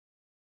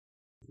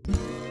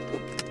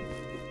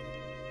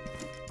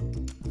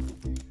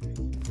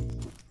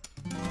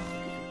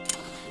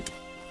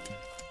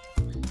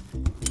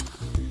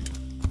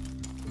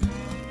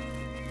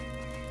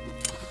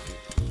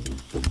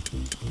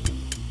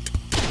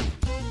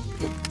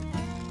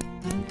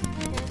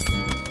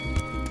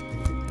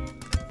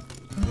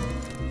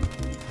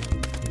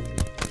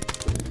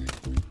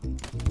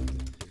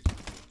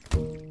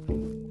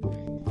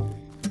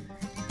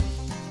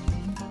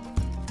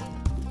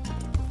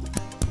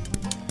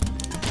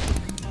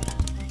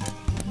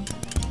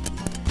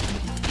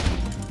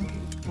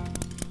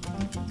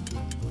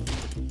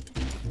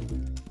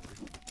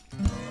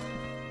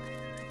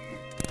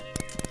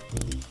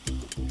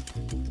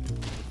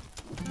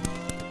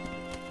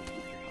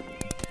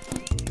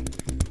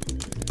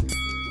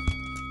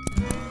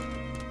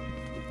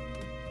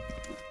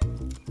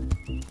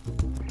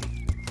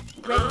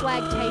Red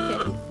flag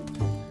taken.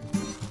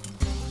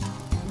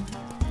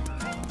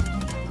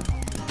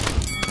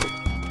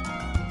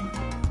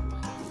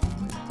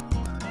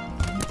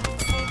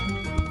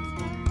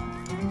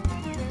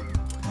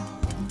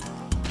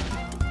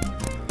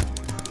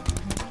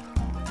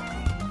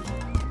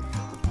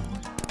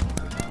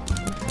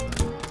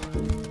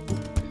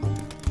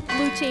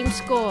 Blue team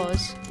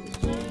scores.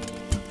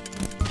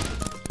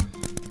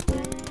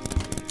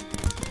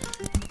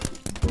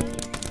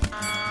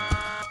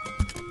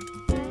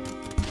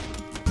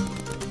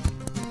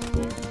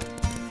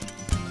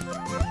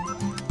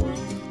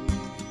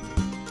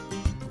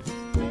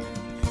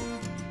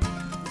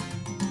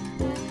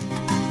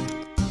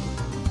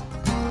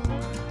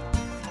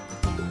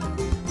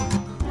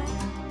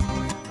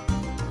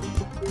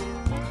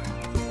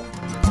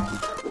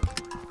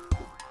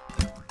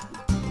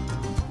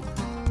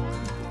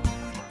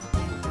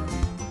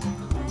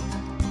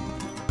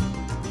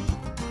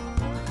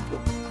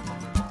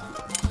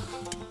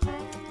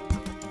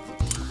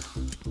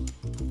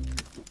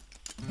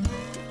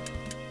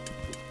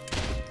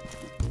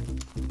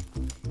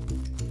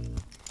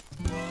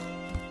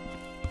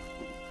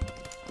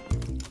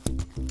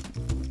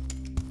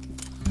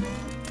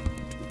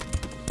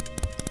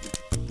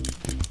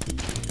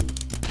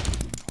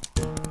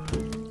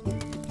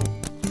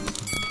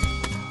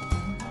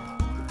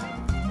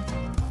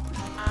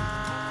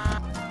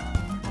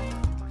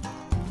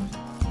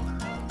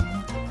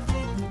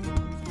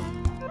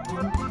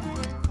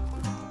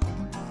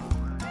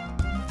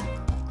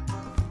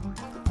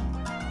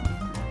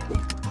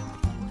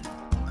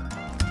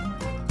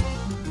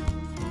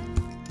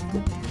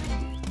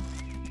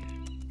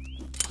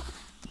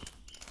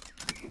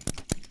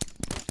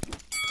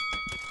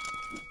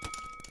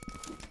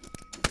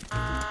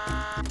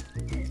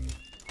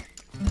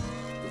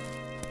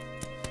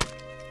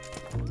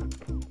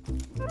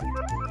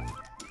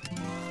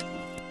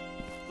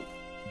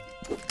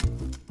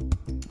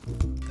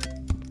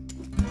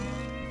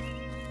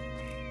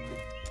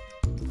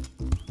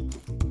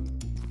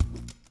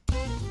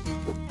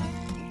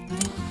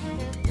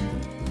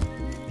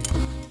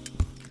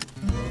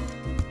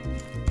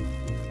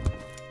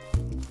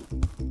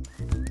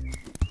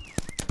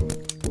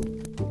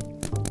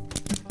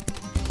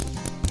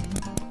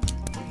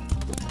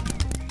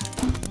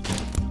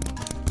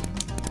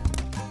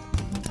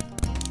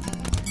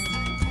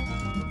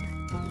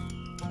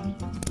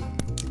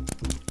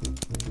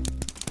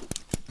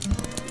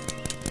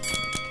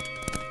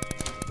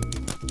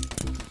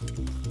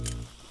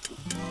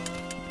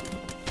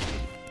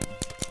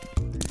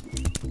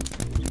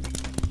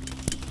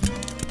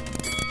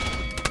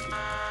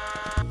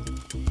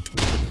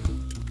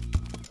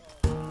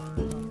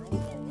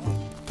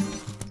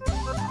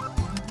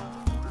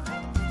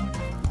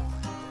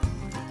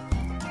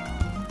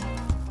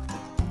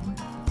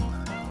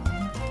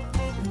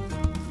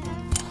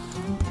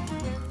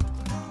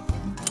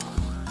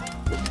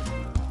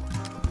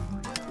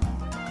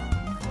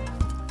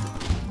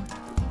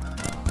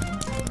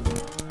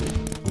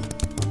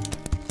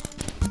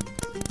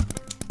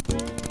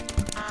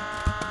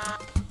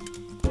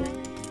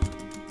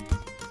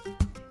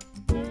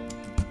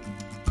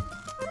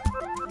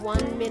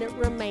 One minute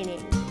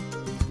remaining.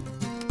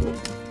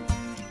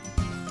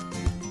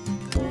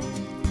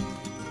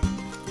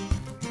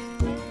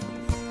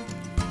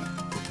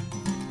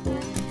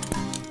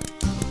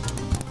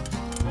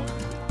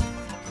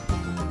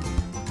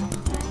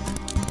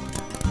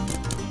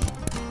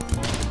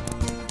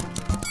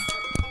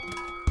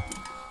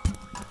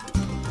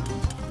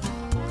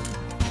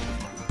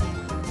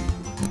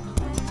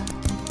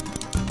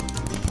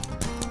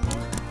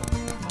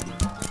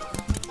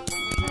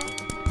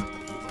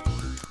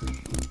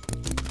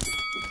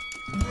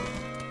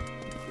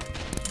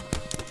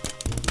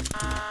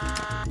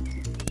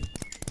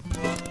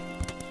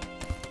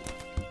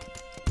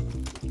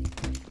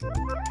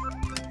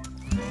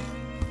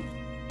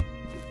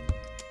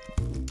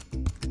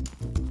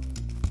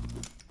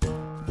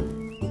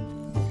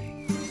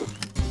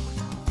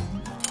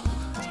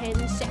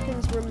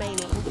 Seconds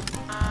remaining.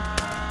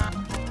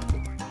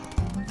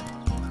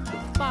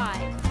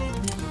 5,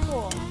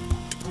 4,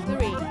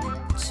 3,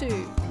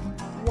 2,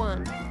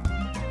 1.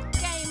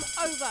 Game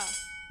over.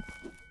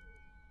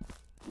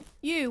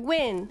 You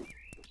win.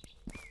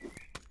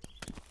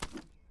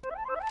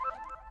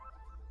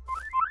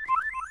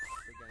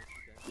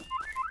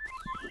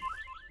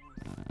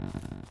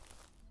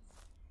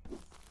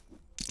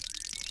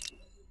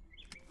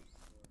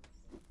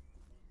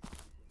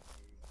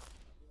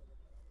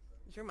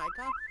 Is your mic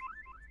off?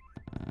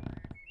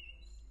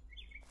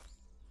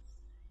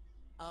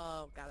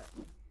 Oh, got it.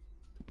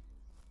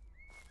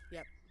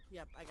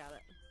 Yep, I got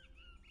it.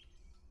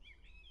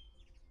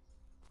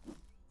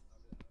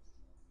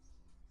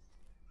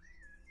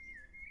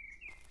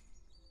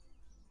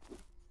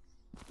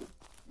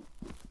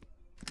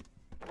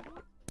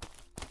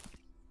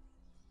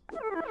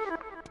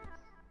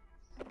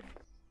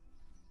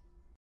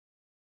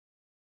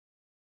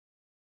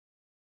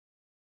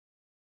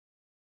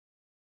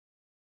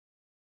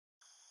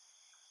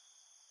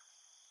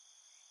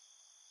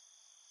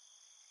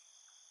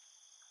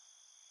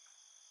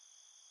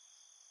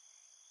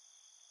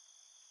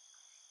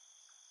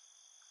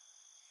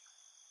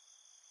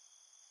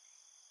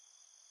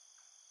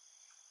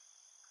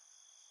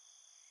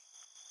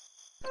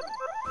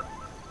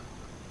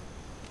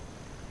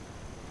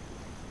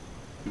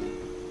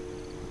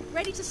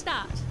 Ready to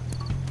start.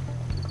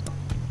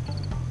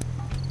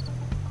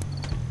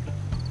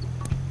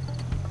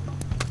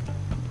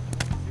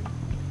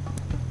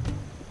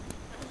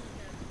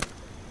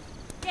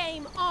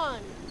 Game on.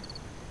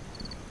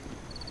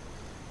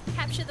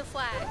 Capture the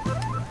flag.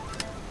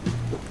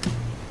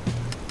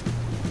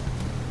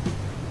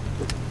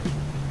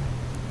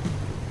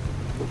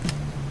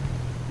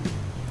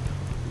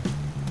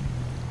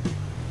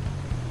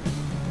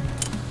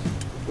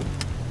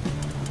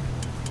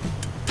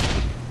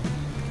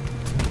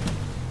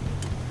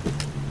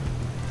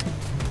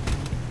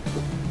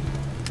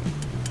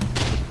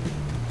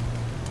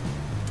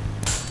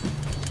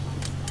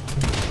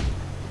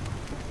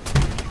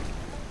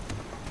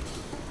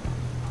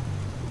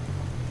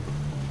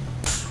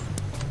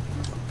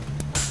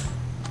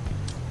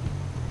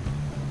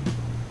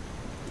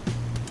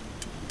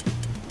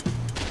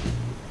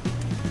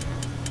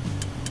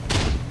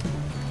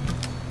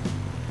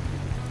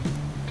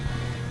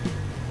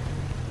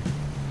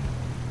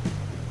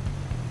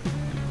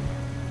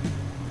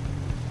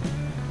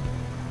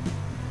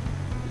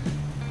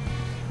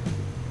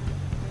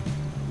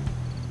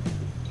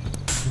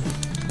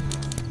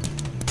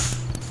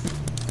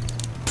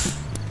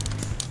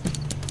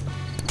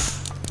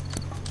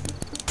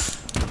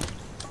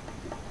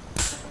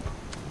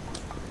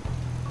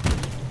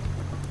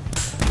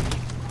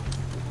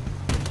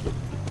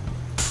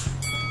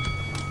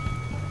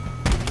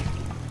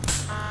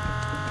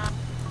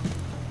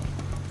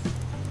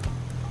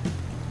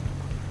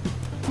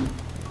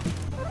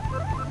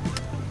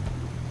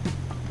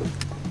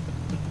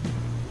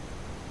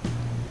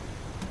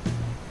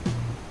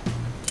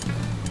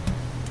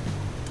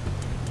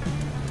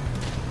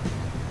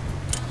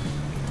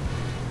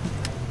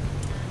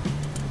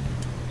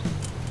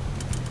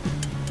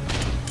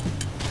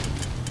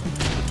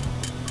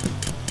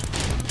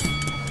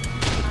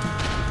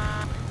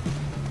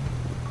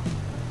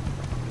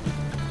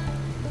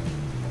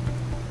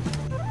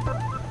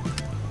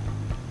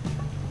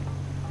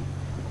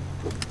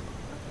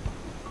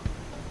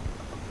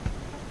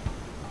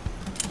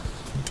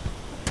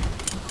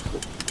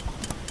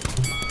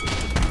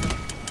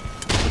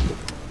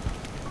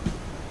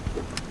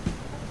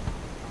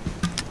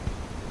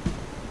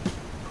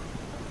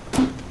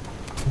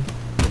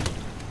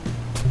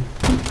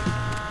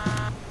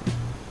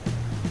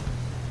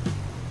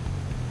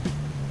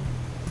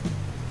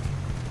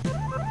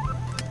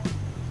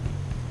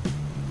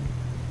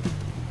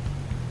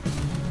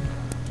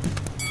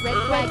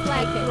 Red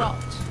flag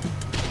dropped.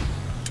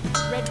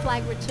 Red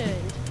flag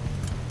returned.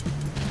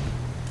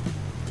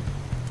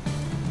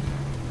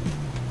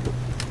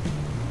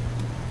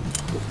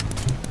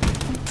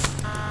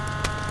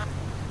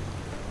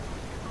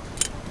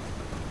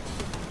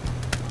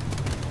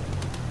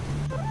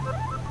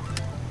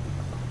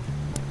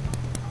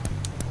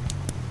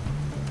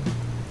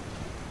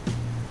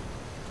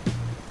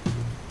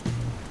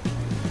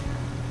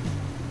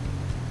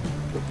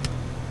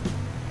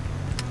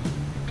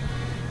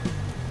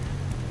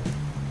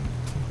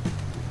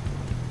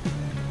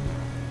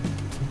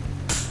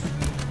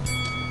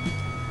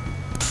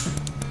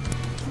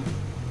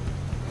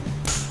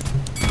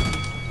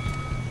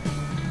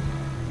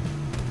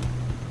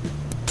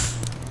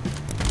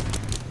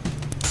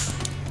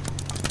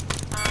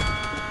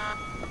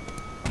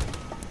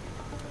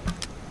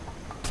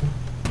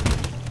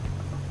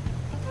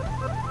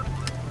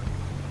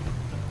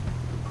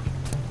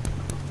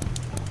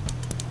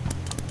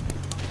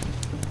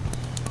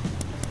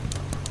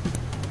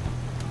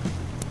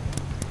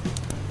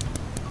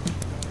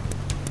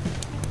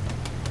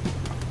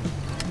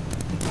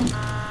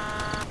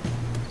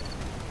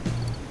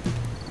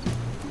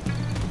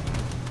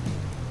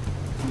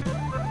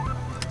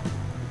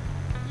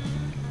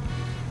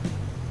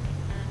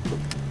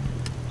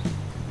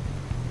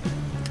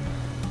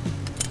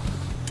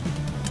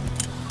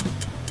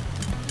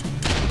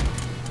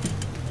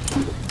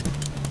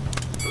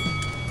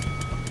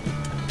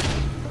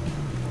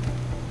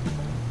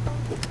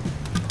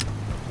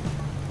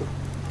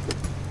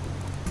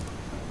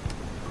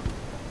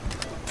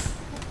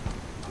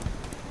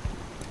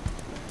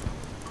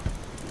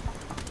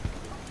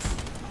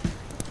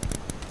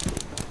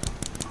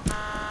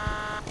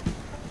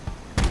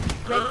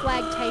 Red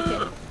flag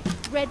taken.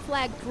 Red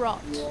flag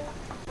dropped. Alright,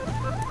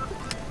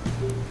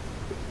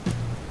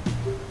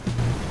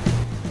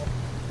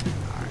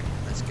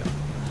 let's go.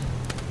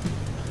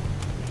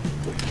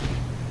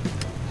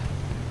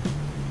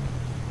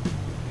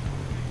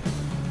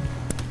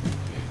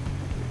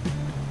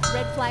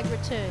 Red flag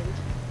returned.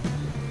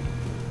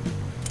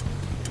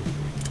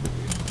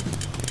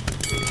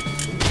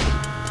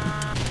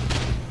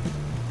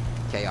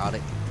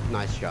 Chaotic.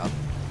 Nice job.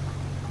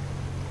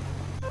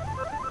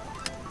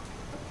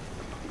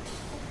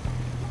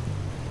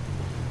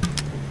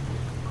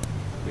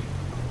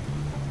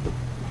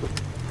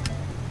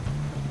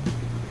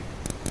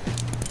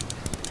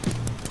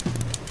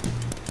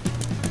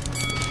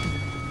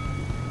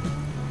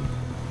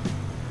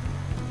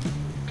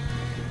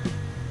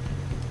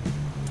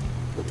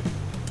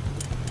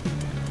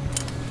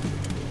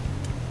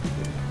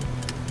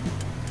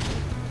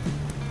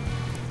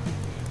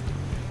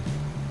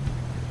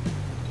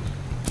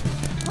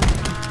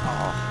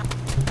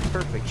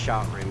 Perfect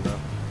shot, Rainbow.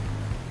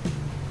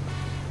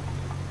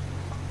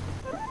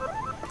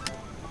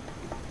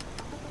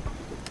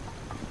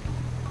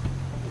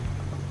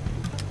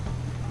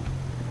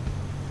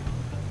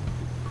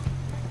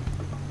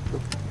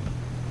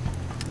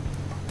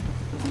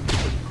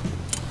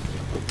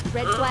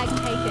 Red flag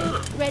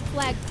taken. Red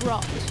flag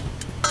dropped.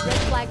 Red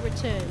flag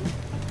returned.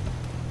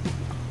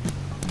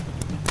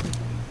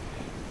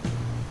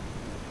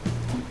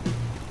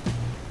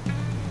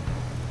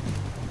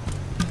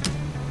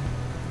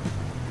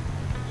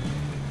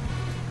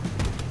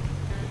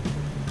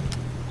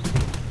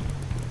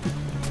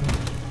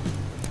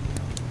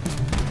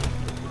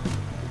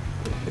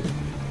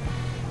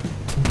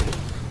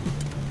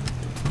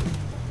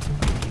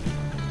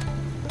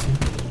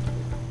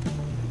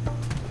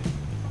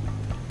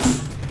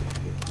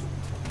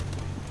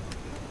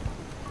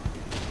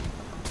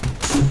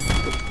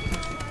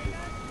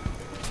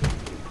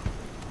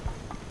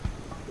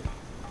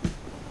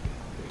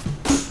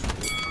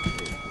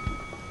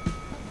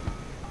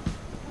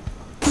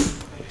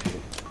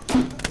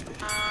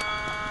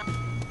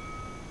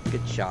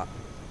 Good shot.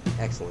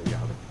 Excellent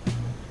job.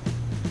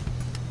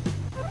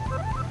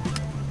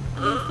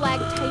 Blue flag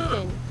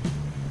taken.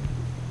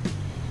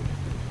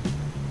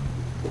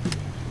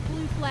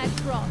 Blue flag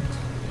dropped.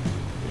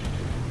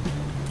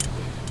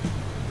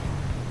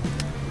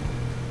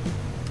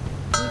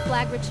 Blue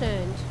flag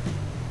returned.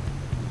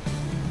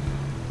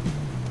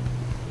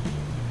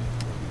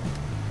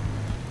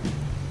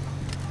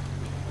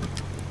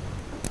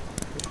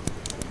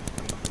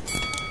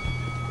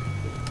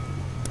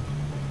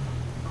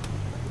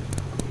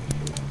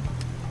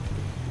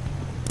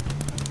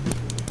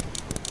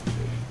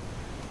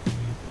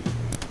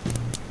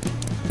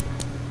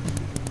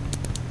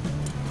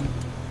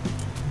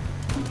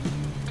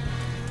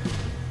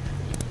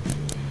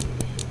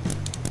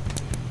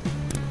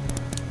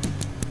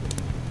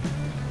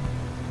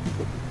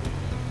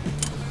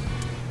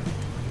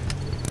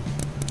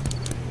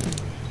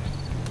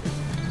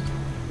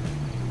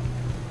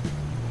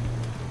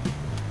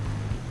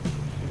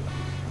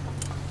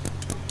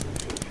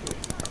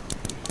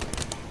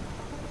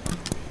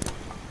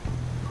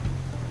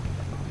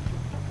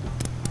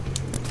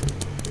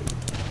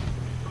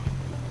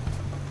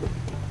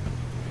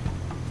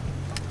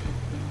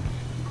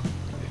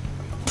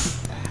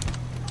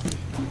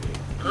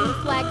 Blue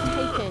flag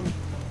taken.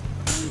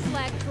 Blue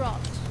flag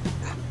dropped.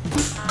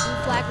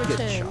 Blue flag Good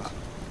returned. shot.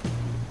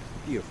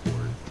 Beautiful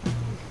work.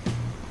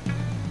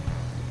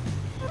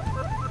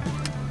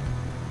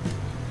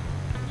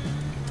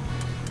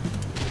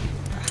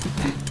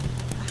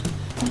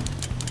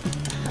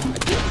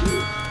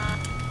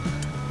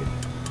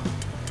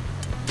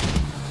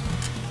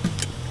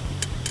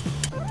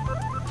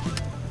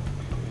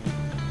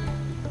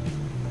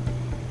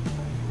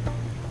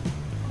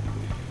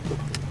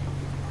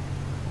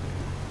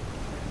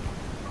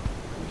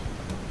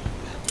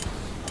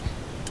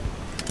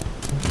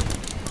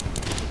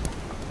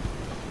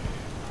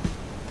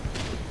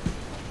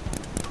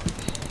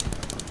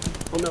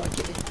 Oh no, I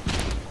can't.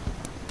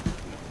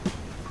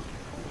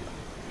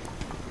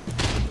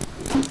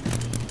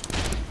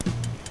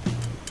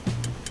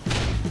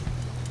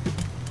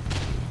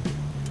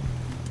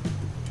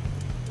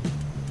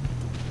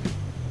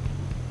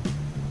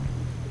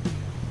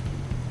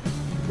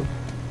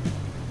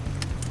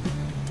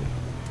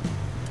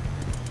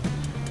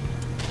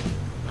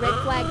 Red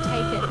flag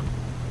taken.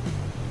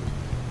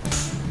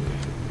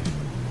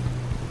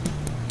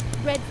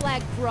 Red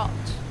flag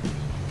dropped.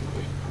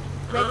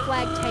 Red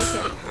flag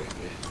taken.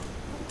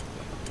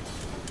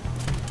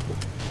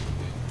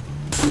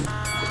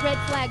 Red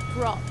flag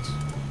dropped.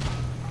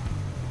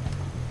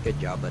 Good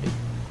job, buddy.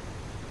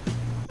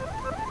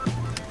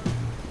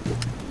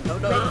 No,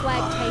 no, Red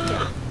flag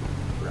taken.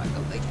 Right,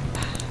 go make it.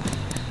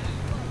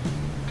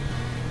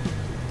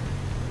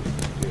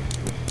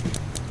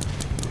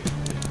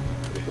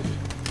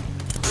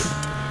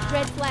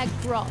 Red flag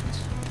dropped.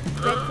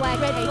 Red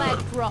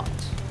flag dropped.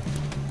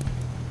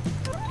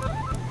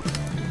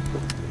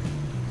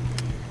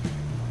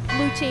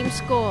 Blue team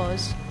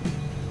scores.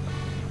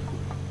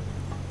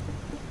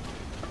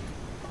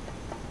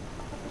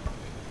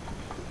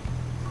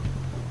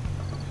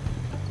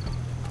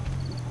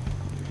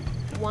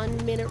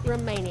 One minute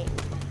remaining.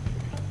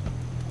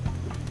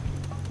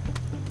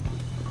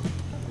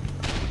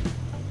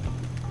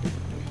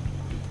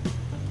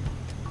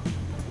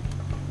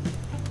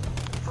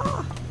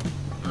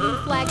 Blue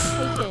flag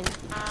taken.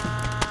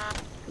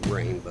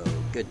 Rainbow,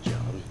 good job.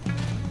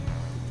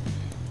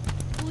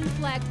 Blue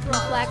flag dropped. Blue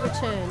flag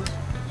returned.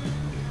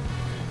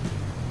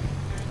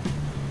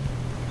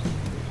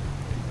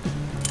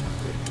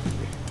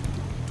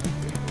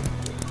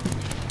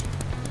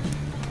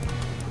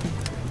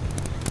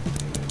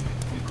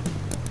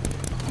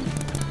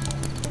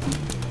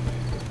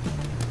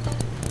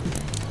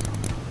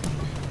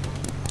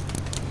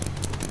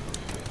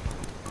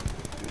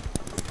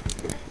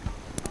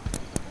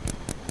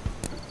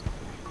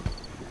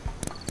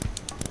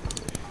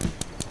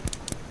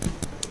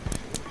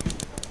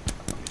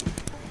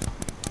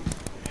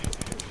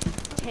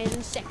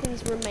 10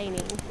 seconds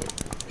remaining.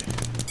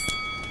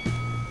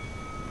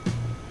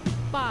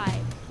 5,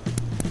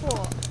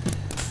 4,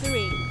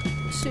 3,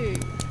 2,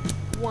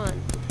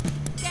 1.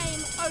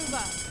 Game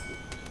over.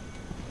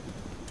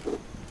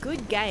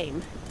 Good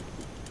game.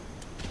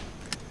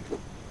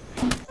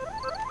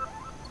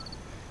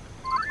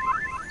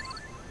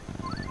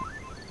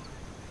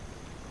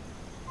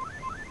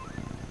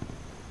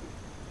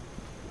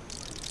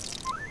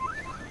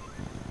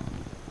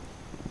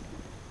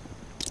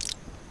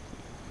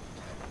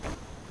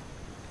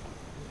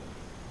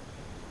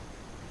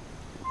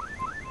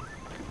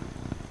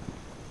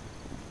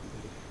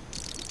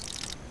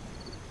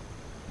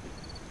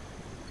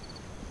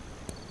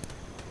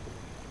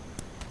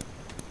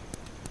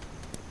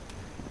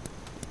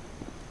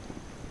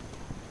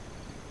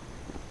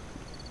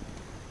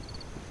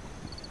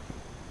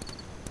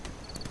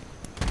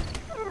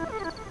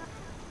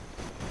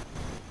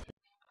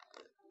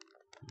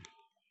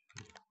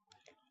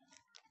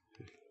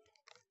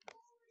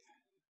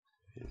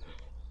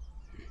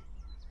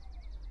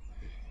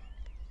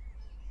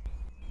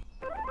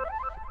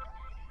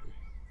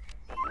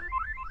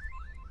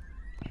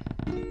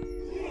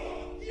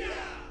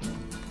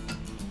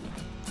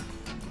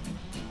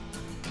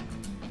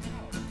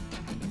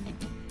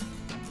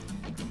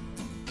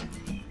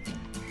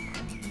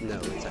 No,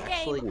 it's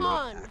actually Game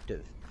not on.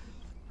 active.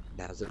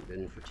 It hasn't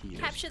been for 2 years.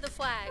 Capture the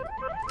flag.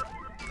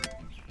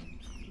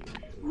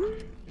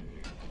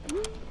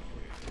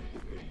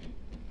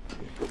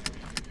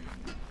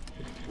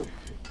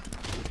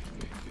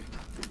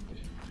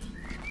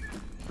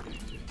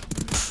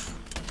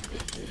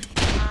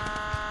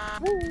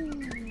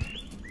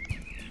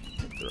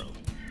 Good throw.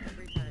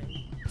 Every time.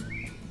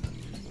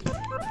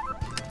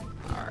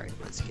 Alright,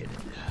 let's get it.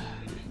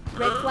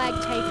 Red flag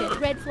taken.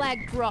 Red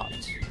flag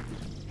dropped.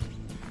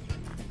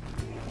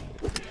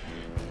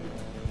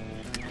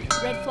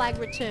 Red flag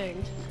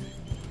returned.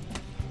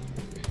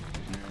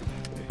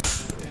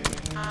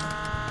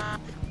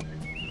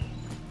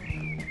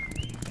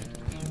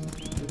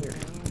 Here.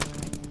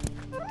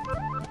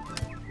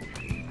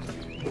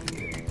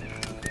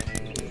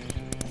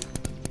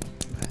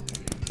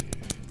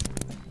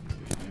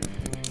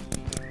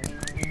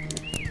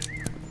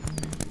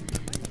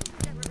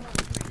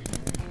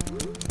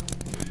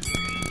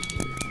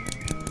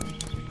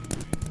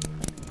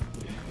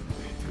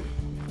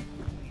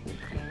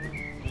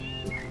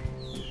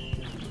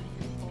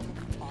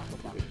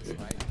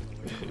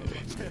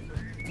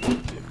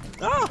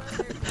 Ah!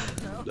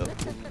 No.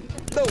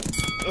 No!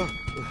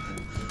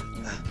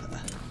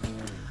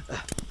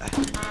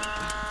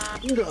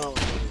 No!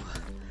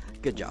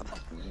 Good job.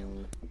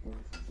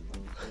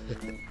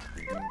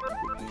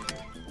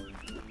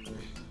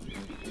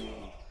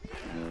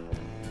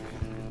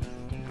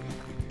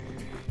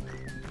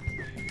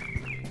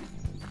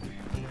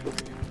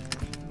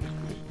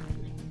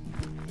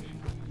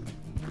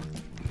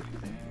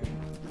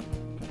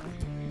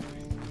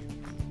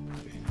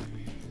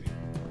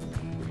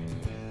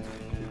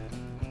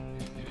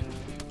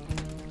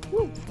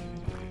 Woo.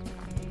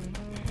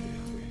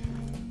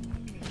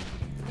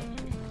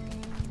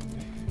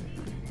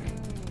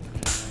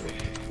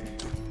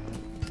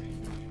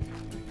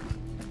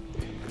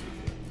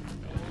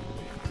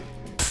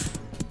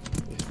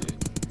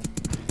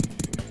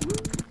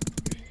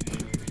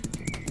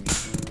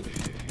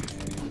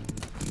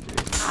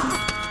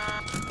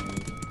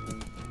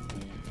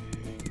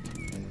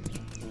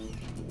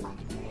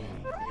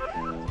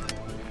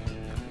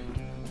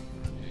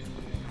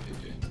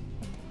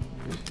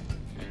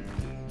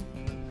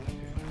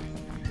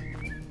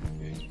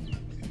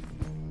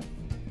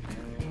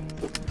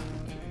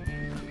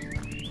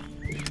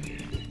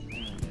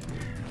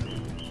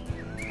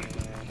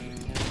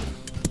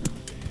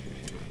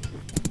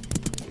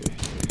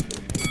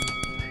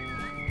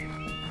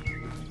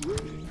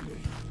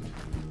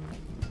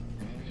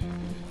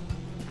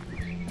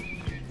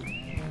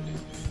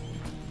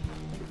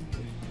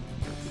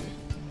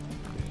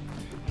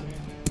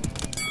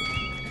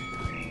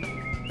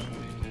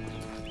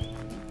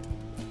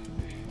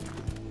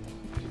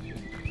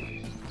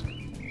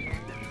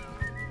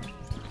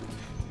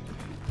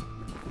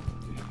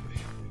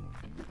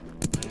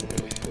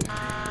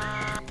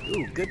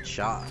 Ooh, good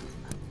shot.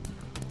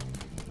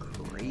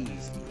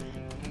 Crazy.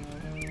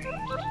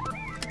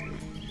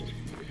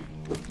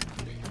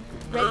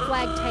 Red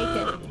flag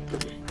taken.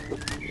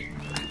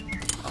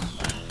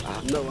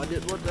 No, I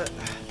didn't want that.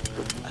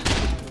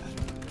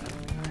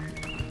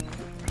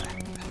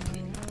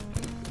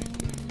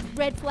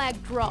 Red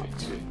flag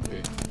dropped.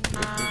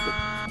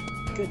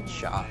 Good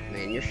shot,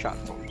 man. Your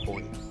shot's on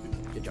point.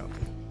 Good job.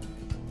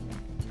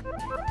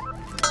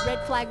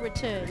 Red flag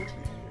returned.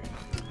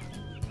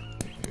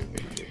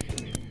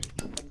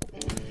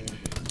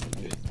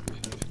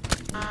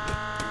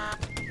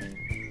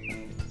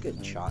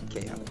 Good shot,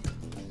 Cam.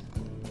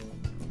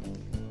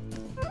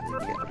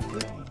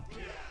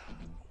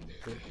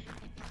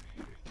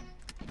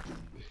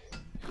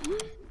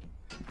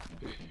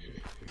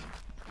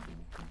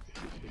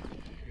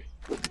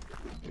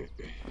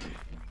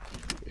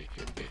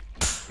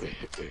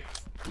 Yeah.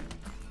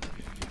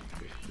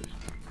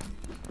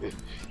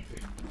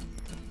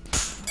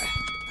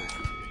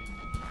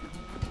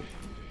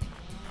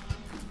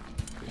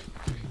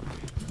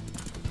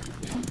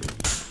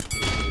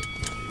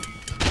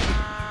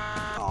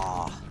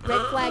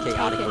 Red flag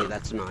Chaotically, taken.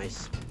 that's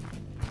nice.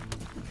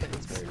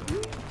 That's very nice.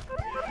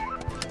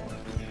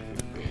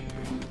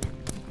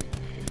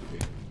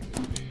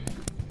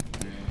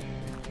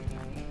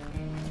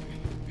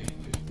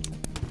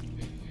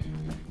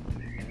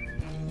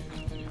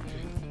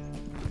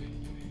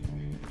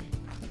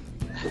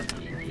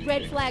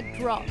 Red flag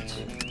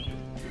dropped.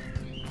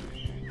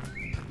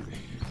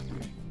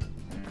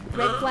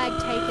 Red flag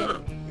taken.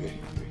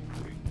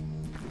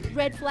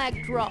 Red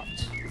flag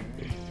dropped.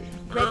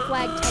 Red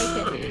flag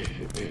taken.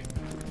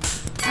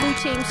 Blue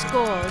team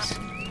scores.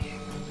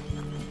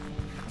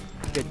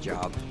 Good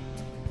job.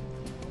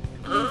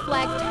 Blue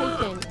flag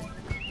taken.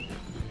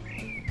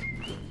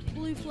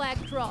 Blue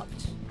flag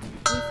dropped.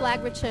 Blue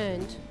flag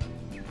returned.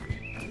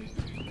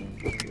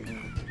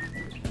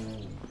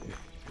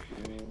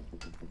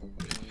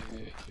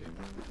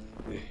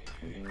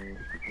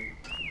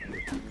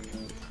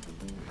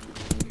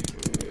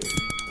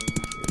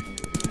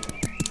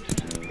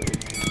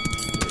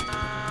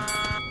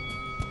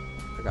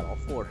 I got all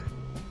 4.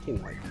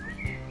 Team wipe.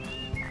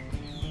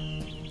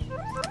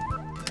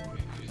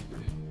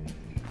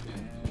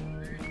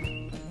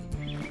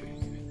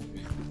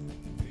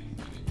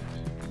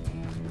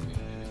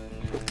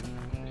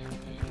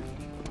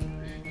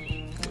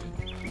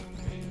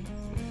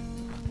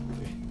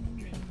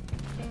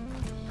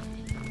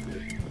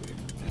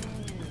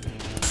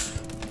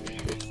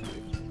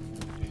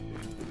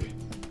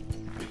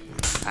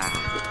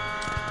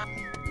 Ah,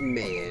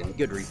 man,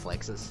 good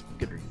reflexes.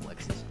 Good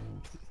reflexes.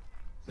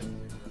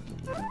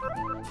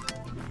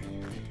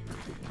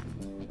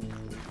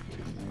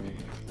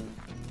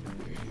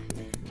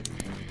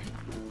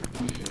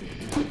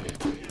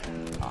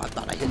 Oh, I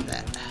thought I hit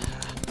that.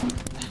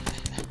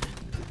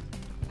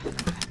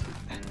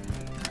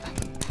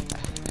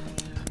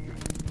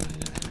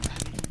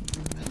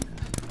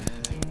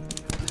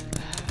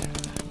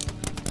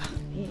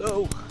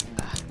 No.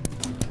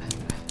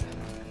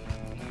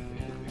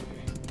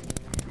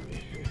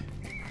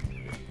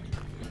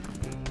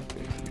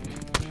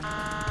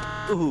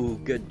 Ooh,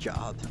 good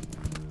job.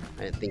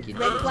 I didn't think you'd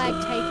Red flag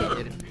taken.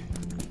 hit it.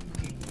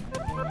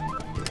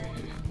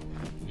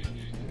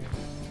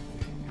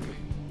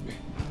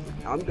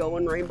 I'm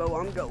going, Rainbow,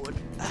 I'm going.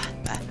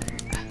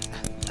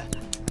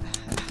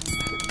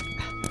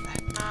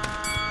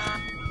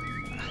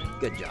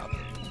 Good job.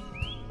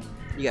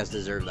 You guys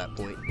deserve that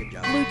point. Good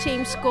job. Blue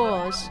team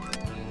scores.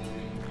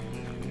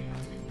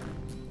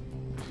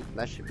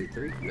 That should be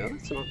 3. No,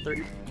 it's not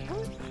 3.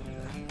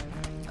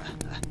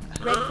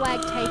 Red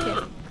flag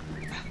taken.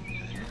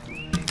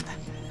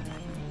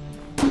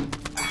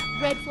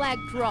 Red flag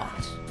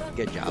dropped.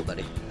 Good job,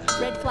 buddy.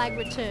 Red flag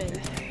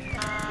returned.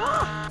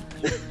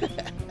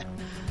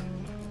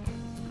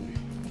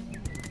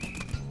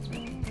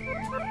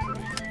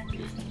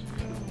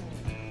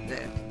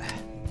 There.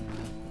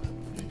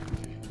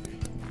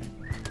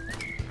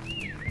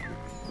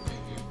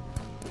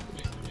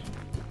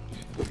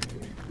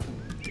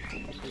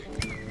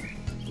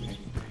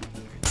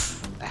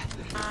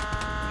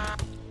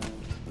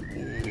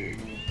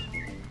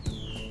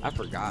 I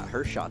forgot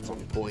her shot's on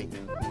point.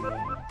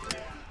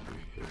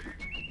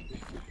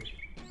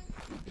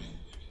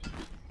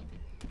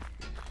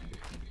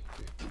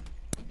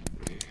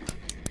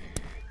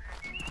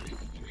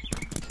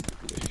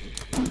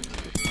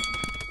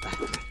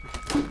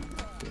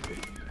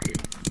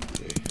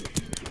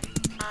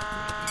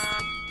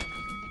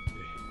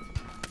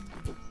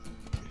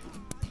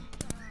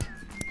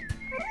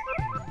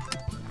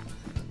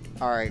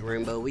 All right,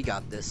 Rainbow, we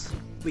got this.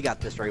 We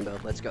got this, Rainbow.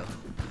 Let's go.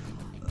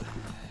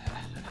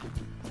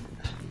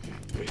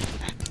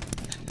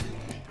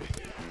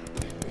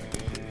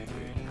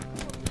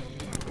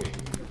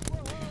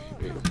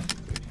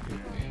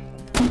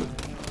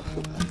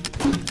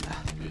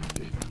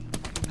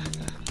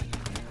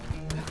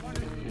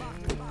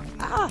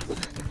 Ah!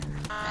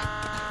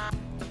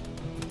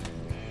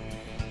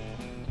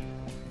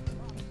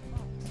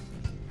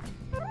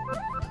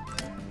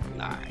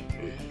 All right.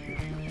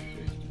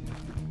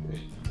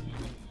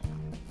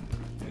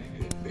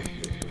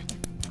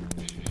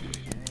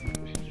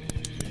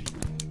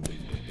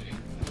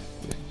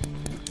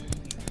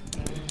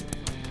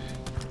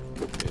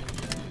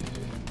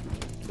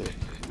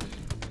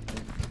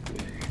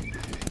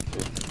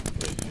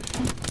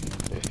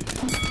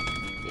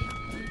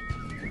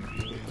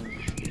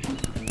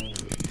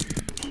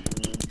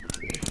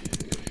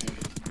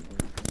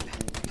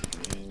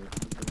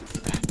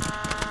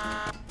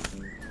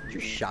 Your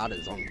shot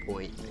is on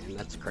point, man.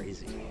 That's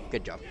crazy.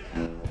 Good job.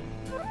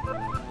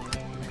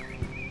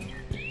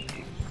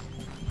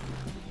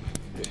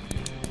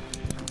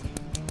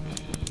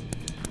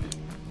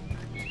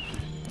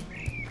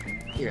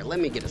 Here, let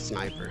me get a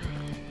sniper.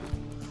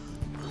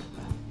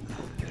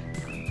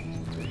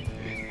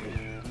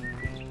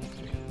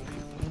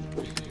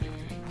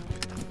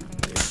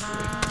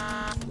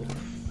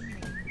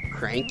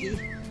 Cranky?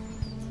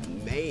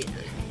 Man.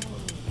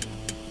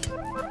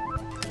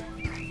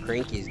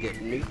 Cranky's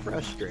getting me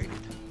frustrated.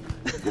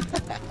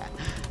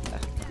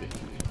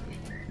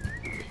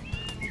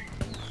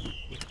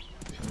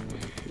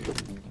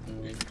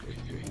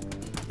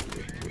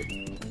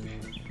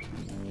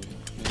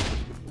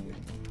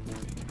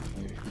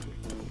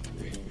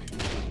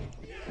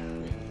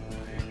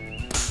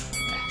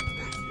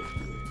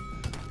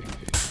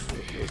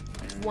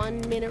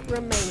 1 minute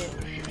remaining.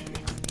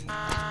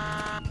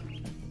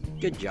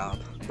 Good job.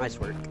 Nice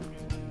work.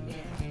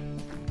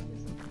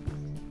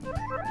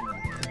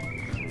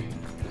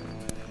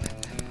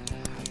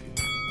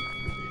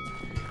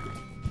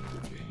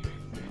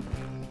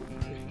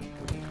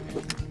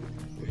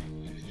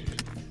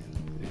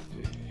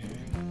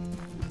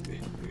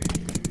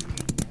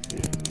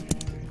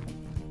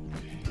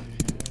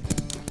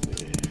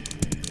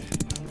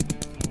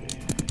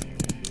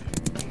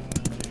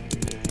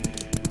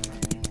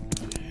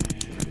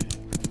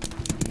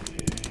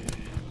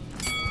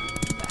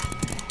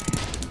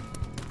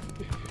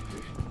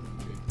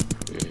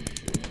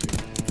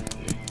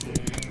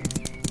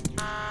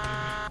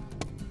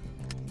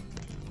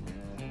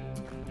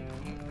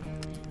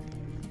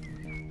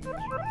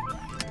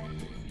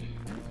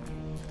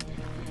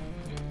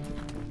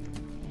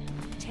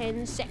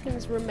 Ten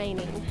seconds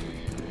remaining.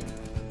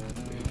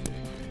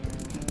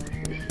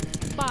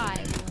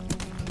 5,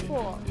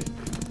 4,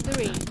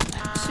 3, 2,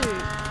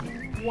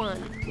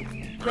 1.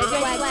 Red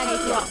flag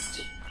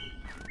dropped.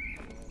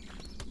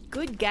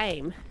 Good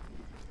game.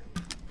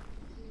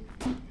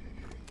 I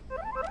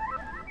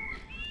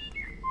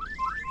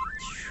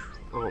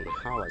don't know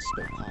how it's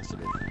still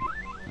positive. I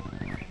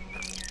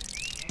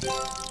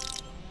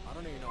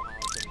don't even know how I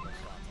was getting my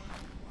shots.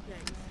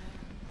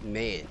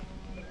 Man,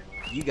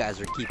 you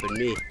guys are keeping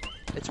me.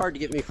 It's hard to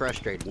get me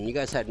frustrated, and you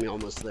guys had me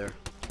almost there.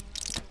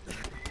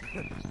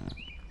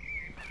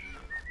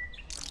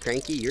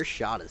 Cranky, your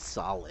shot is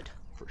solid,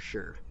 for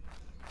sure.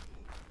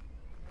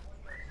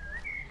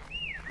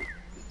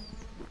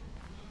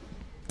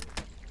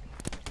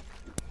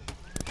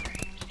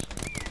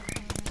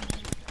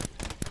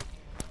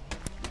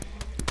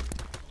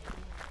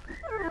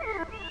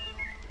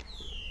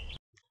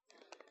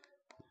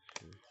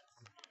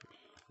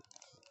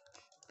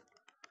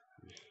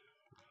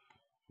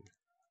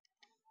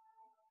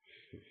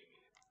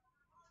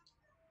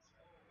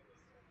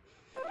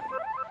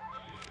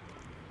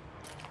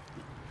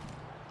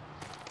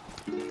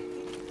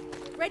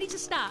 Ready to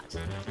start.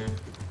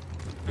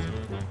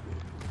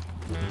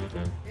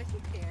 Yes,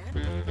 you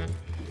can.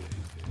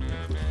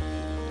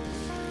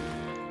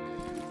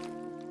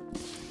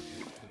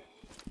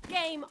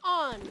 Game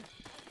on.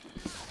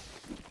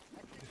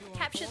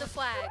 Capture the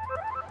flag.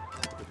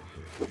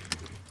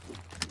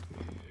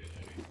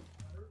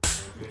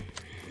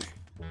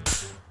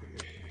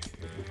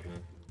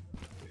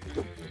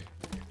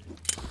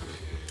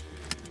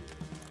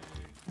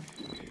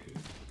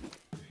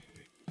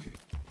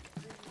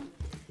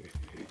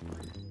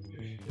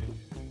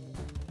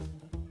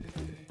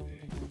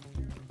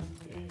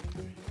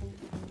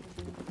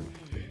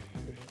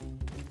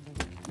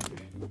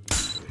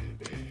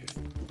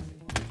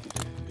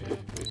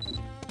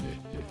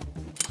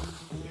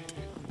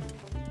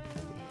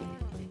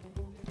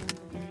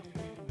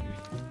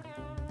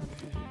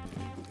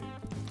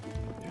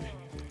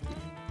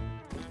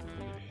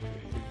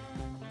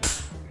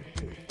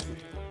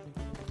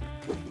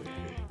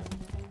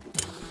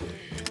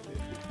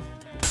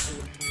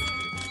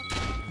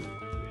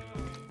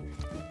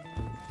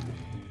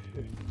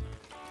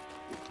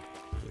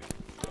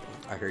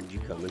 I heard you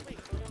coming.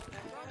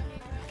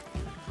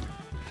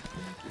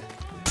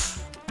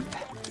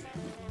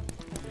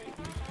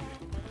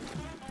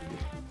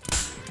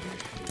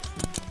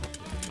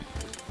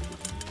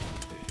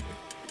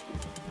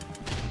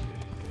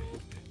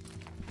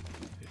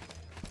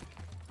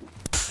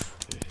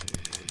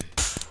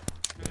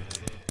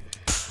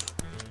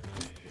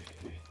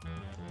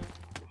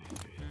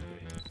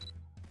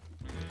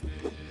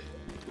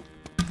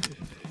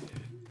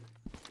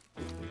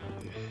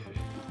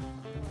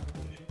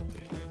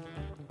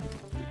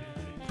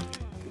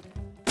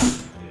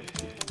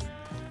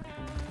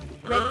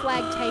 Red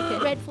flag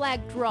taken. Red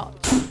flag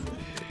dropped.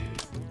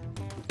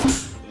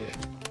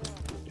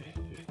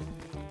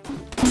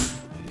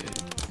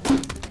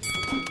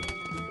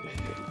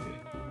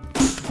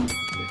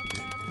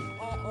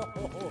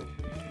 Oh,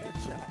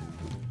 headshot.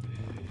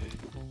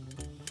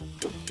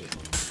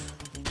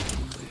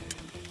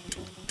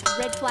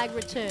 Red flag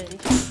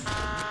returned.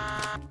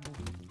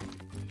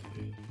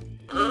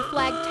 Blue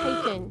flag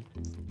taken.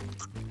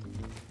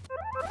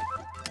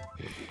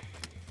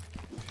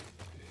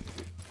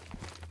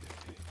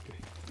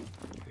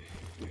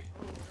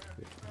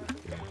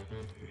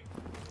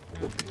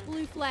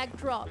 Blue flag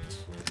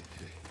dropped.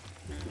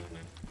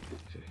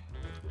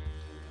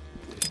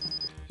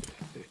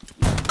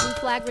 Blue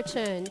flag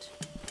returned.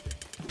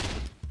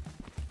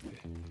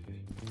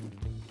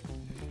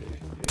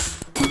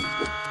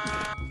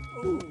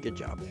 Ooh, good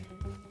job.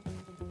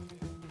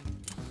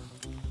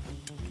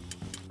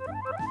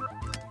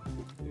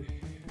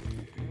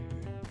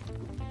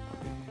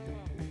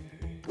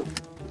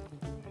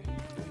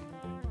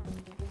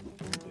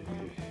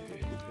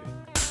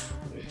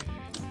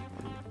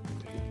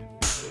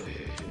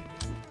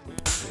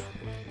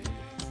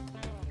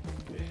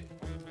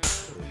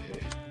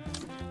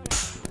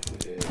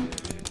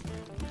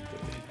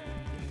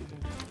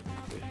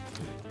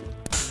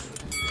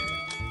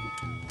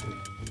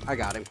 I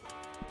got him.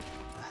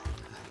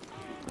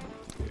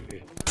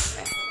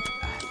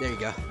 There you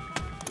go.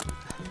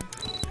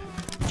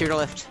 To your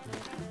left.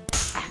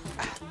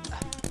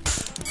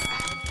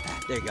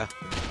 There you go.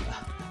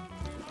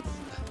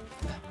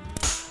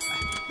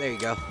 There you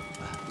go.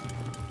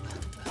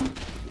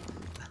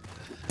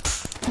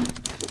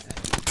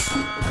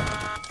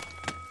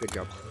 Good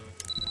job.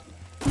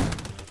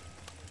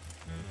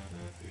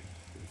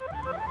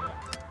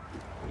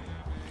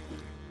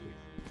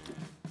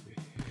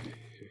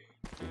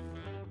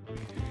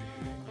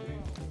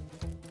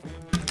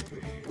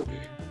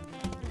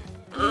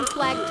 Blue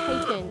flag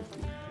taken.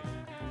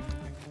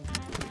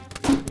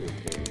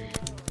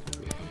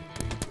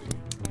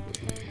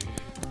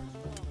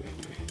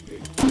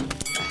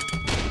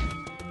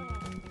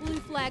 Blue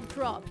flag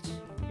dropped.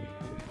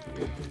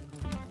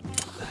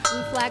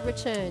 Blue flag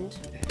returned.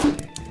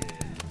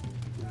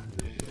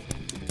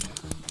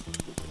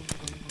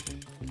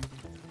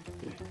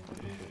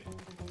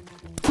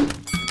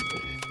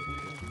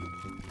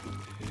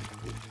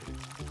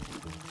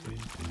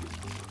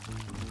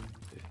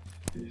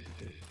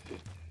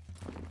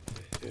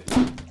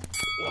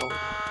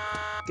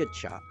 Good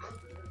shot.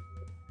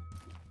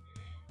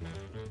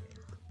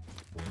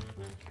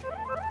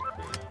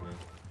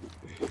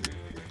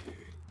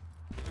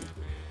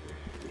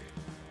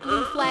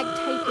 Blue flag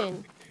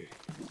taken.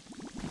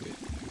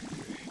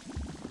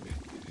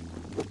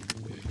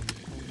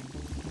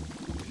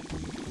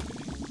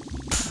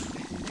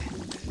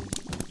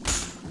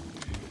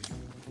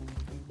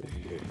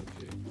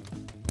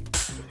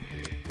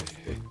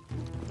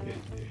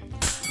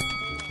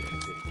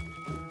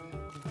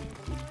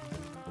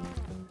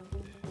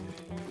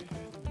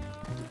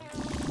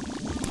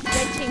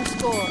 Red team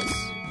scores.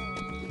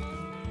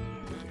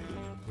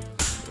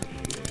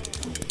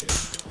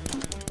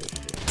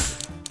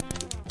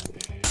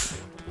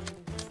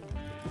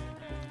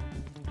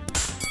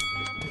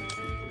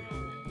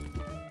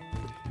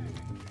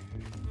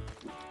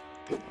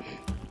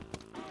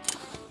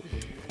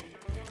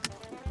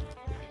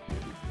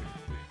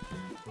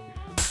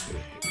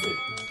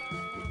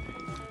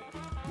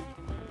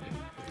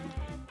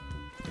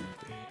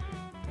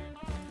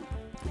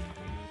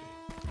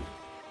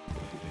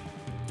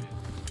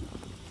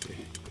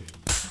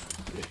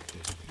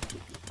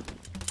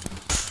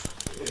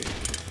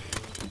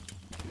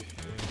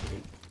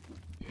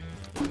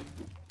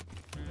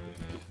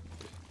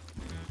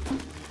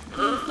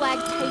 Blue flag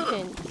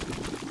taken.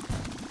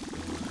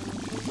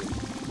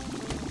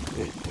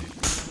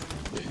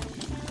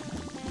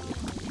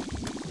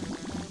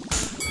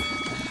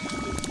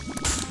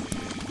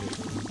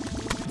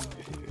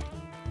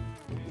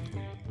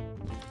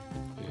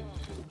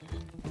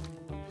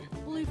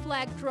 Blue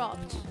flag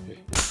dropped.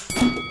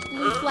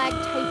 Blue flag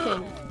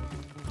taken.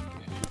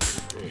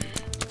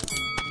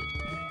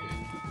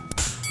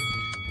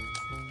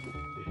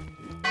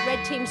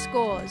 Red team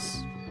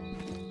scores.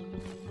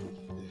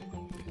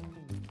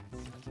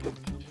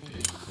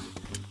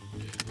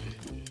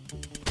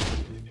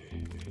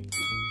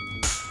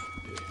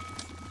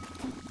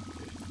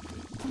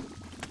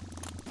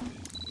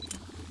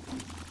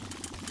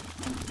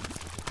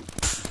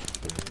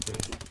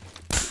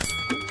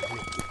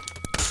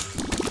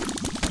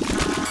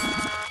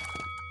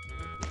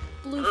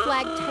 Blue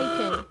flag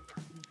taken.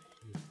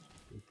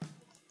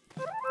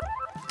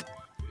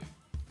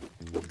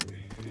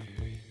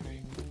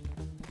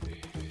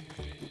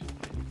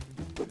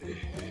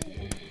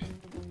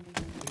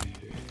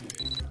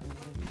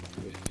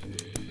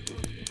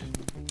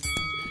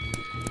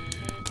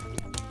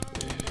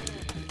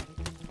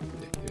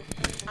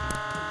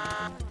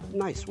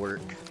 Nice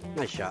work.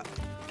 Nice shot.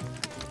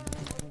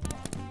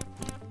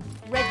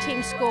 Red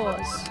team scores.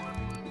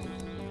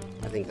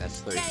 I think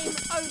that's 3. Game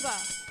over.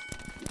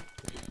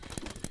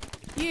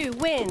 You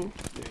win.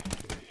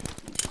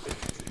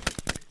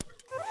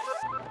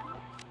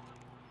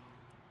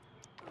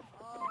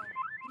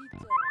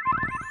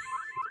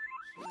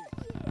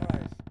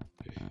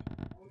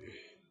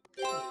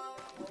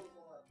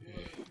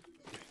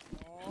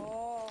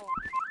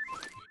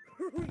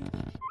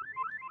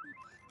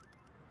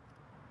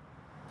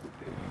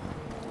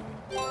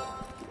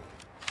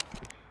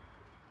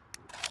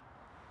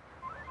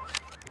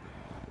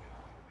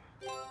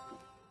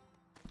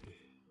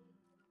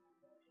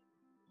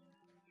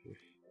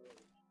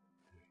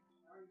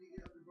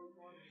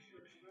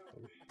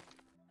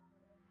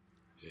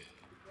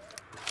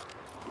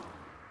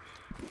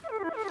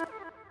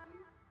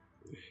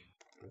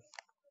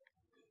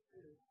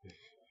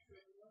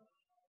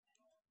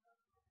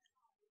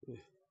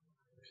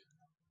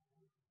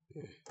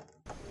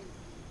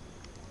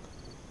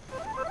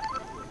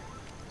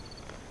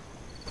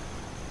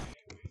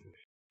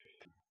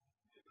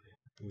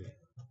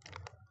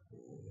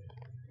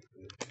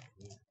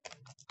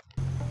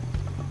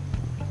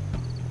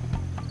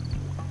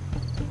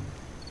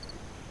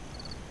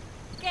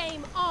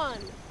 Game on.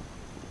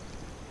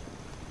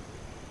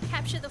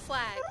 Capture the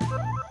flag.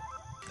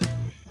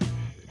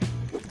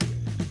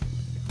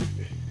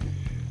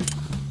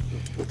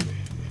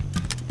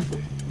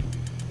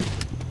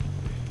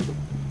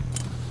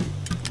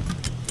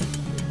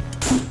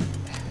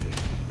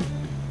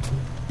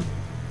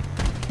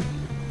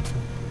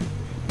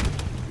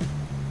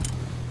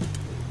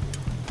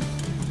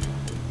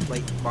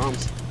 Wait,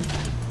 bombs.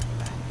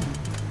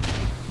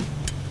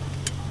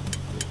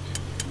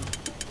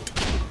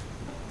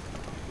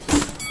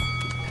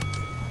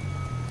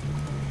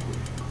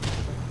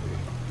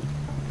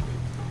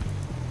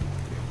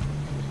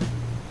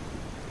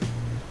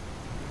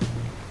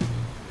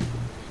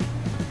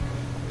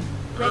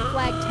 Red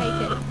flag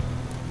taken.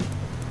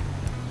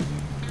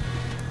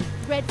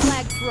 Red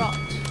flag dropped.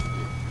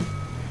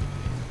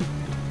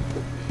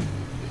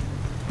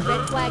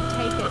 Red flag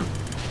taken.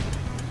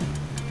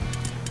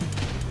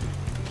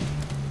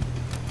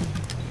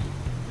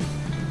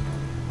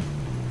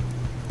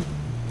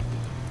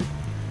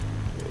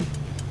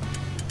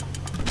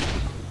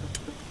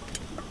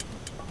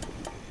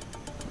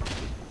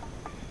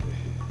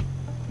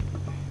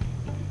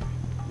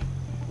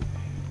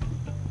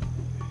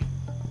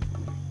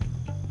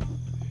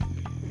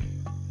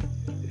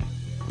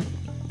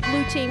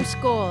 Blue team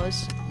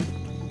scores.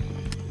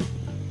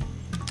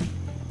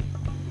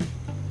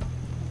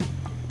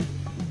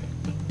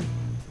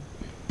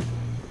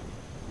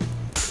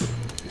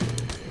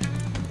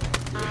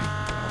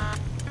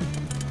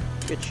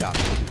 Good shot.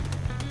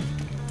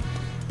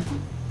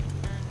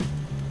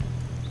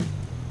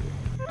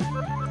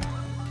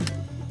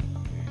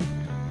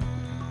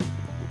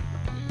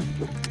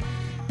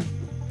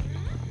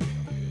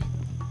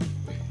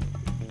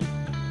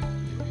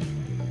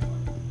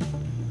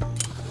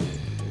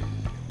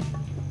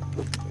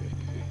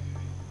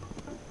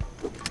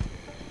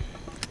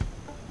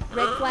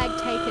 Red flag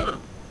taken.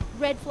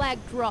 Red flag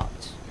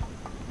dropped.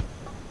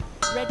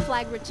 Red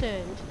flag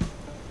returned.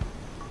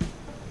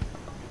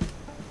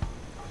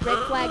 Red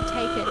flag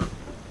taken.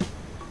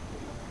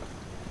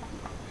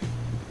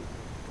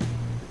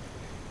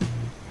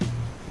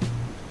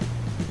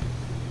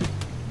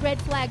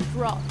 Red flag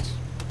dropped.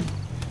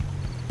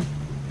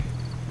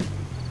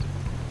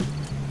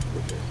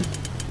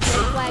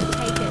 Red flag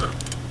taken.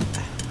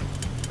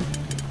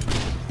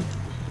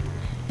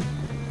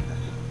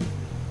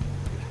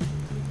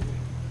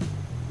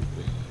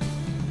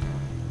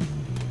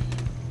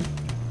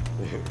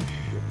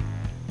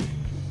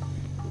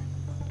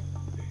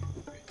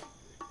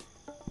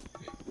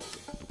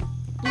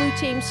 Blue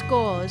team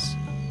scores.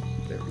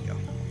 There we go.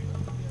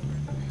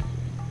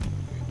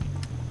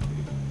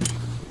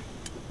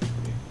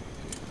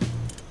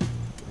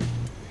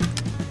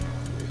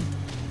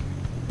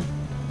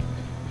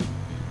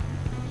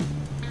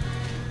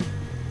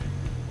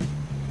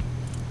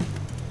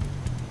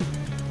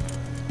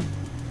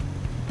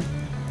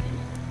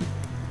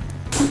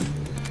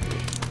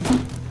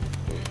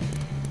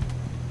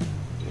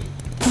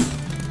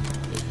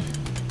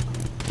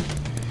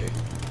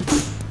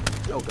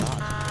 Oh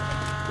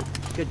God.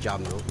 Good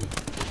job, Milton.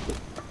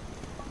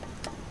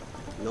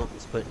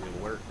 Milton's putting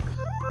in work.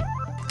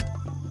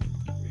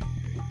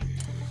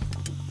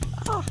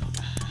 Ah.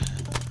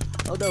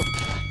 Oh no.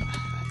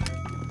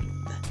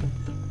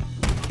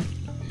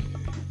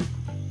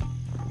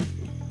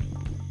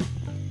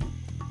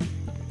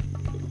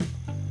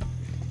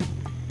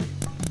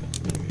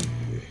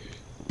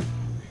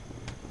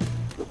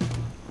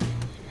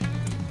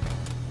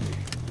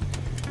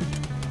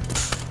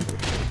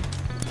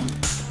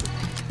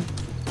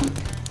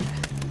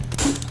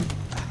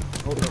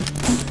 Oh no.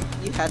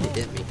 You had to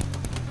hit me.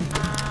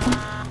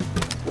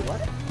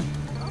 What?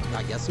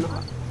 I guess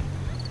not.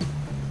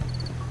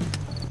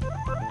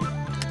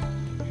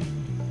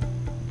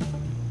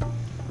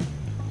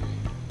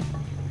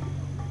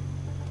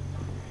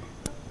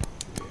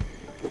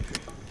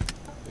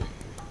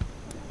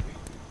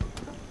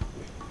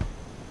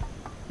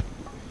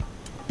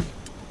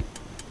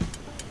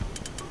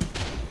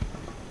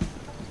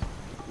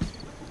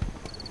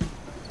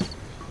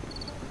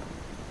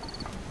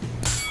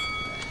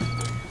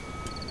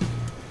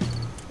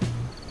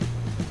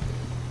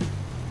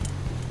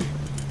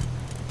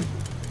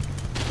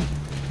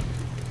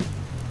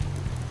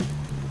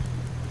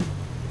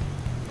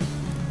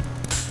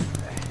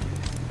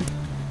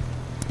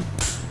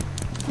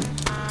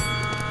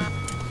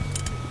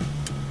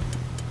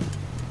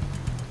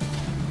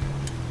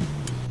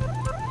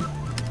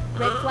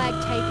 Red flag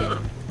taken.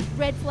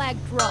 Red flag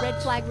dropped.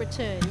 Red flag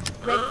returned.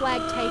 Red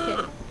flag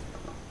taken.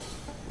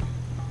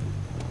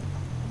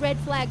 Red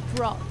flag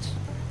dropped.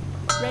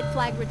 Red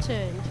flag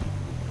returned.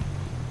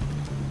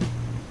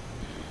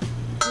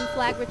 Blue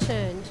flag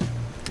returned.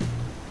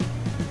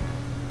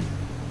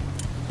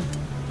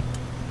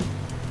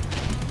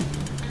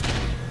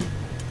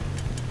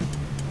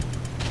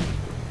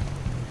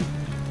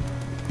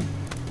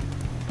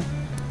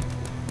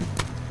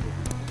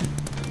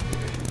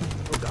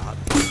 Oh God.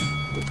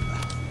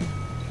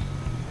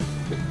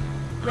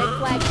 Red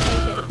flag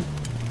taken.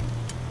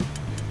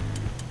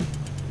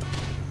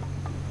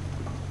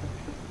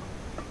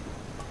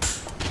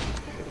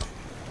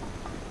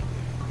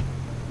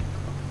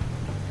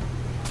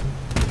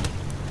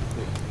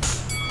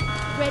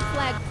 Red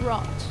flag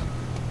dropped.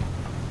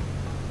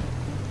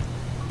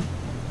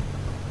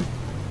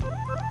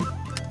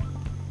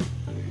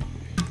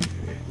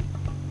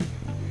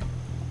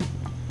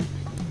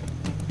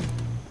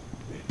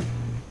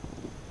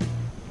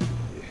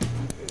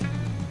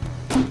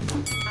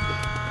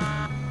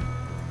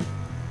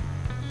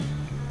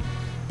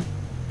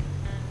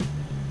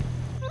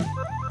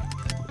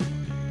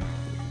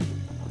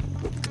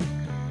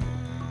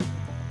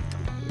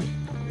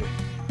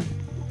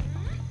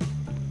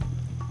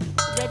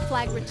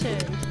 flag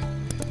returned.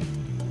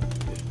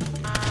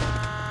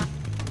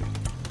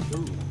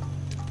 Ooh.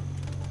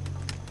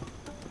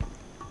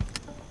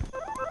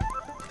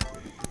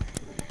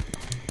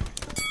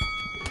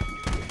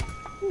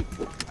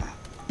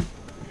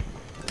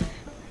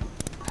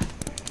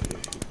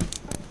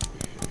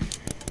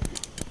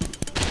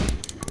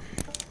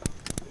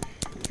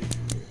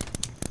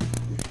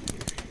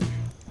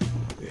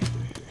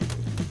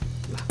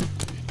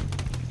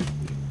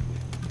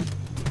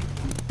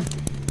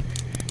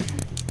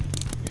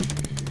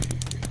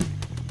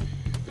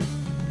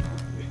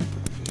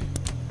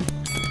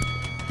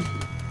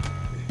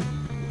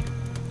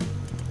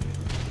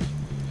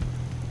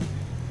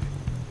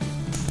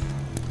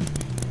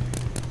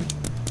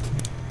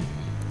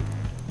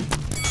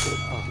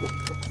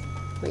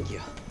 Thank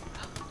you.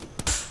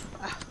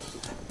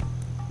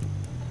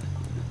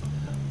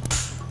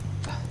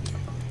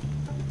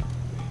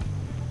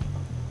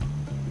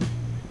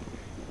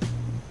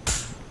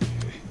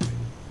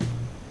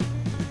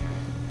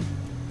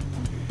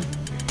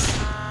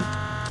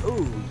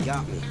 Ooh, you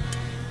got me.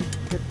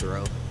 Good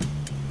throw.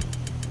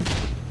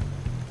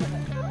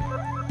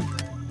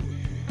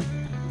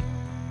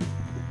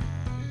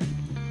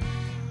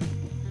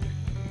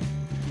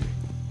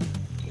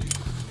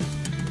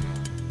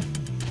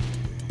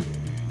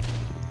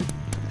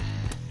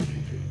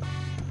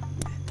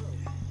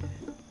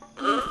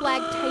 Blue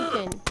flag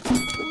taken.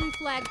 Blue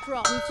flag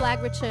dropped. Blue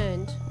flag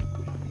returned.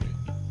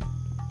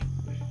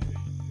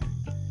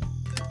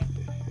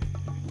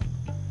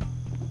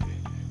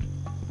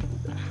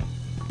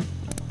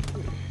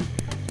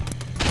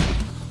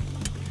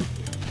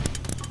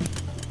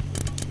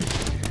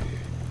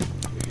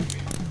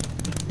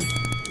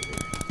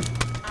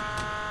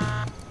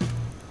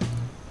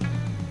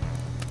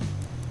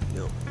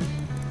 No.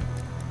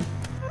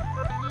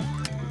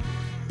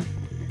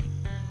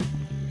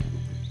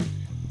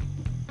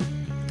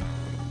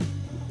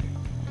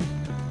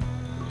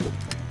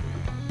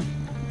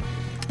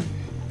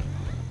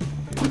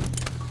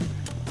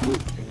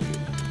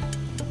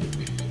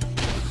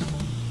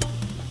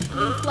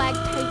 Blue flag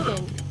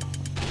taken.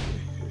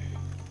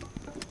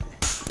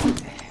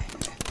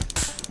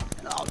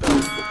 Oh, no.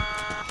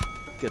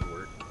 Good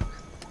work.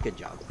 Good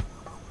job.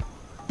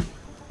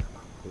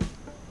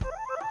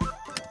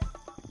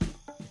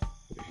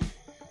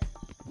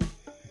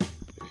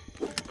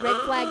 Red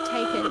flag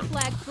taken.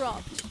 Flag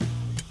dropped.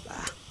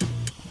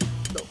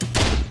 No.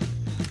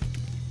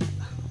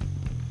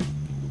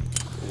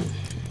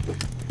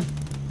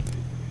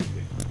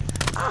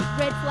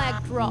 Red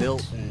flag dropped.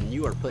 Milton,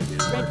 you are putting in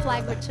Red work,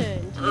 flag brother.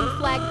 returned. Blue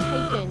flag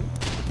taken.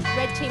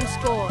 Red team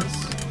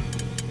scores.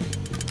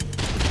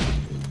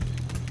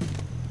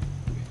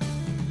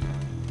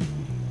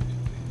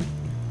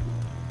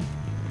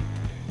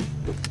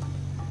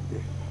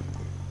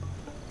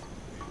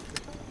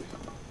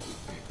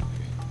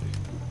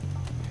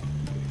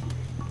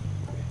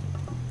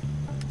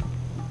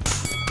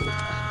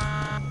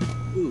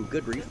 Ooh,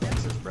 good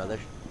reflexes, brother.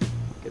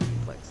 Good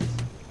reflexes.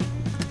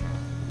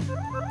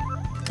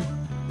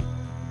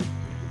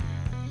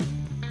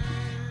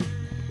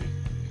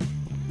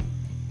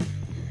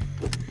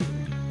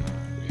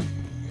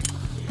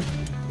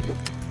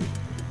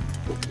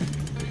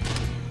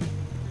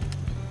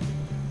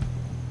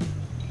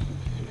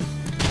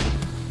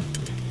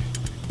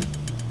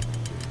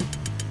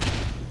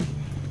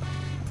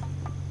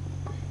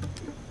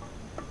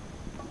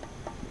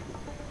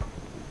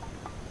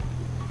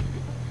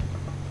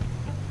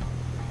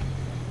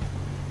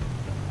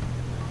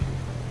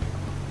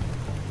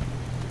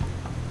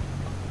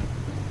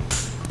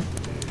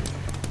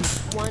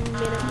 One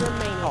minute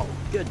remaining. Oh,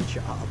 good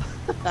job.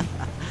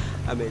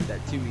 I made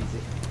that too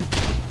easy.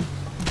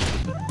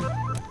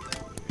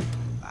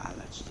 Ah,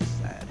 that's just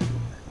sad.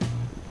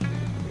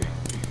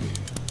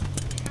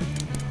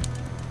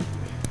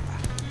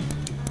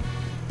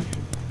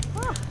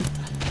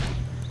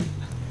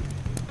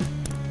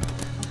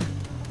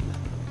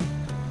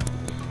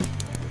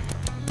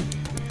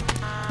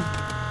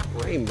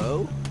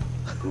 Rainbow.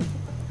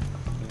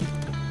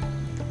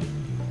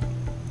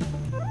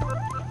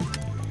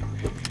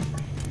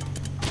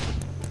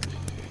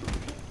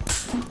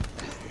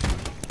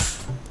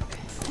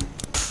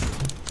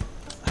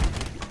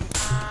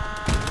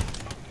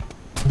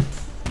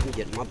 I'm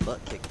getting my butt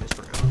kicked this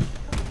round.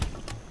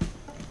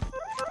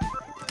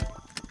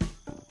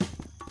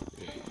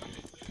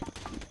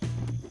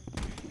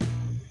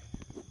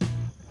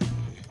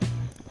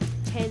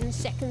 Ten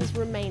seconds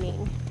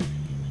remaining.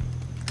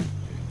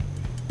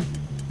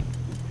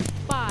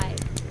 5,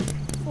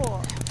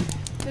 4,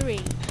 3,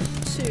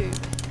 2,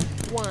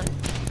 1.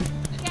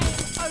 Game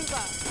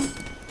over.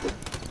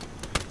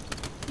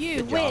 You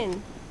Good job. win.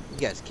 You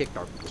guys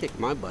kicked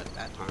my butt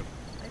that time.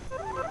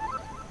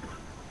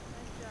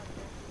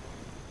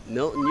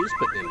 Milton, you was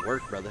putting in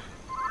work, brother.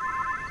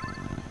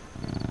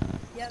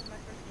 Yeah, my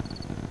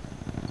first.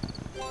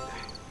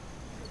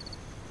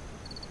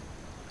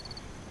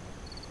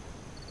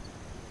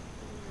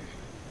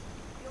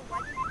 Yo, why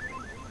did you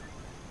bring me?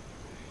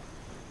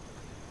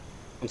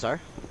 I'm sorry?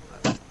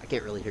 I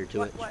can't really hear too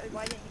much. Why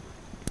didn't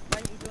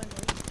you join the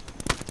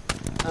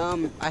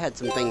league? I had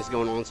some things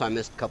going on, so I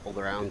missed a couple of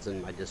the rounds, and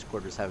my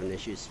Discord was having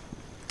issues.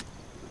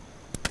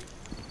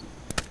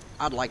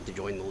 I'd like to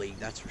join the league,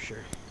 that's for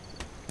sure.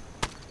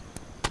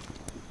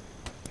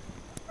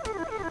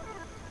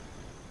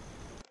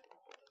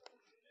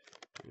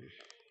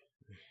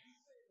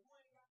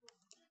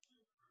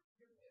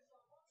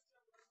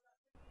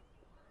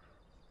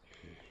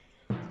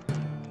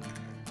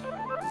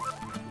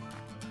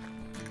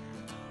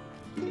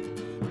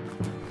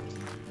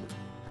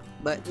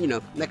 But you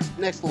know,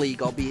 next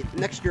league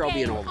next year I'll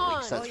be in all the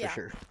leagues, that's for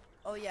sure.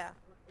 Oh yeah.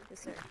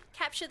 Yes, sir.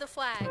 Capture the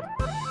flag.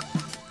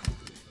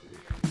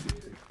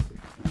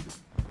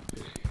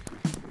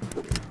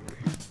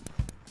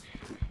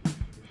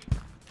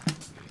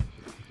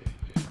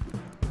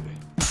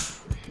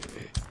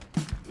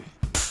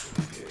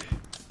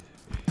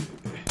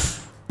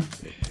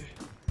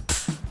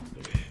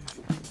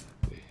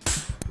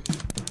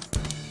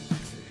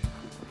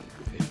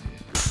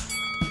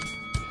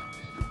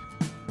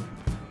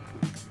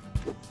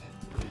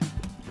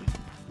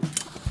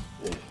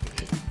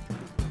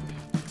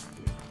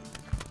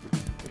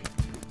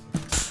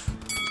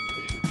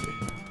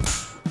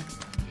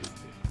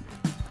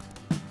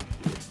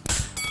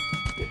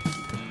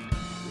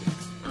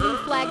 Blue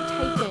flag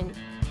taken.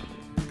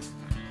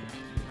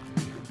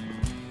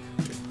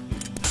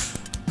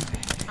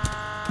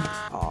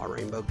 Aw,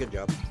 Rainbow, good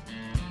job.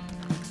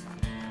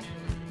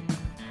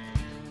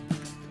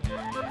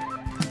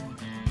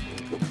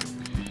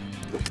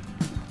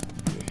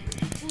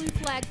 Blue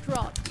flag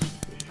dropped.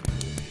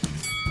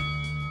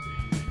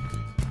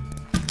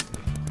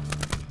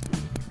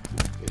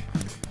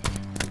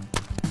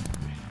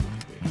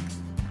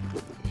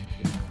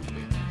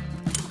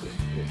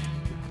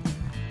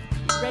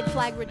 Red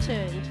flag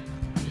returned.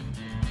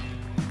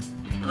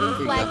 Blue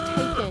you flag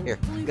go. taken. Here,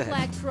 Blue go ahead.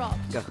 flag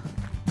dropped. Go.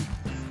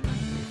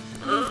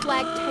 Blue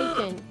flag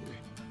taken.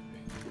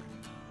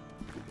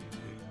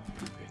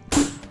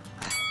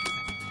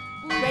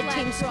 Red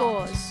team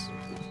scores.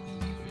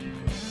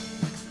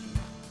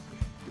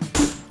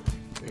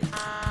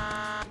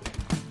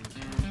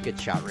 Good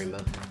shot,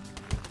 Rainbow.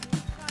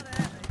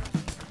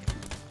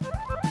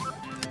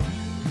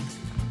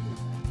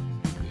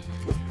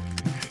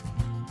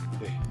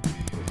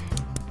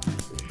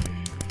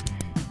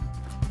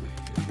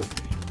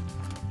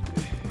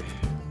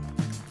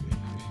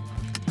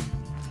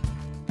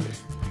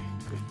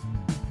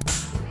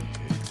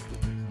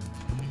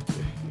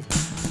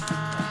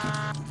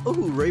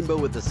 Ooh, Rainbow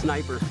with the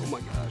sniper. Oh my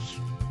gosh.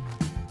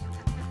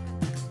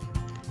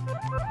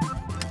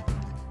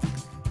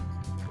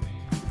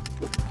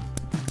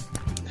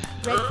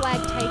 Red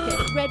flag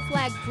taken. Red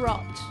flag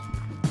dropped.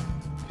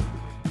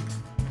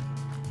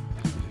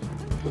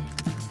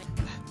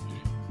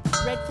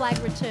 Red flag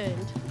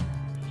returned.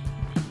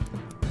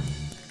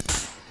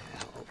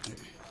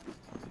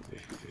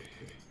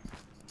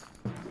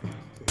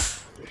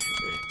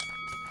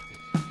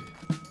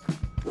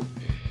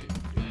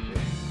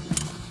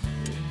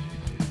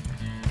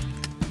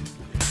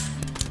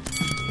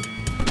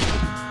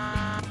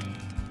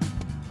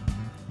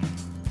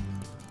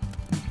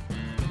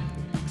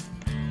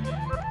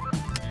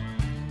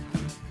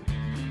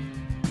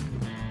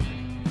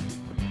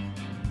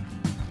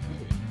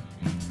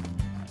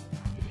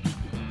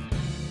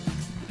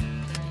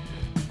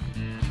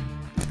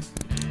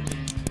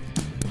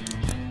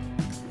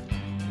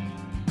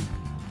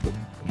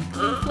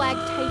 Blue flag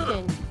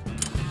taken.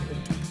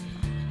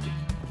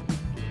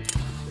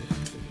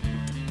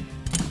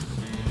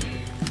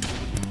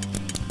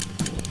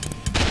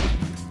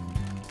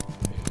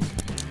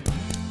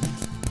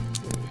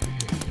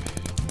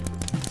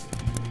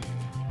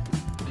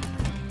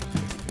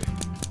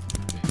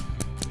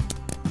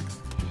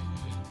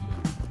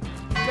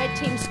 Red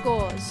team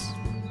scores.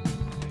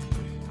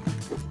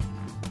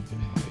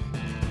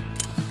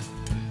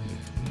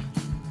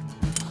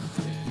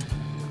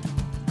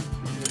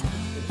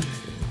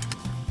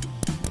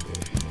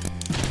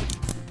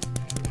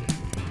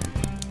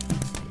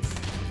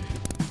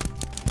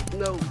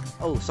 No.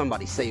 Oh,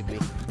 somebody saved me.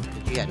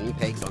 You had me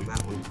pegged on that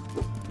one.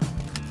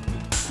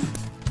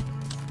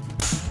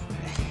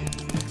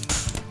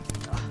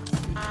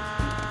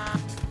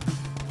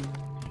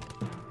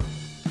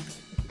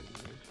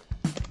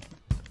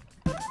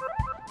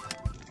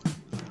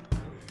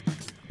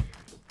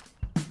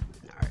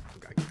 Alright, I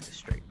gotta get this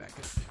straight back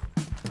up.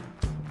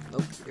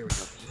 Oh, here we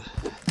go.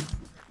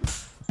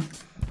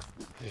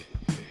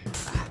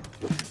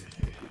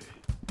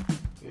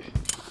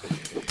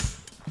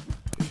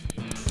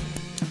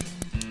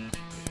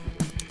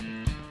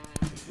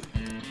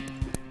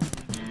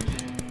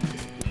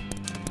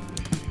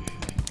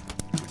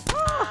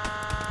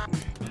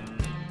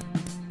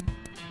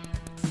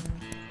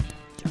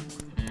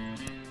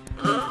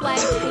 Blue flag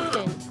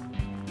taken.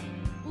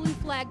 Blue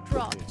flag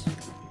dropped.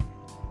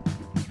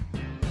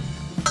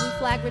 Blue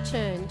flag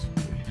returned.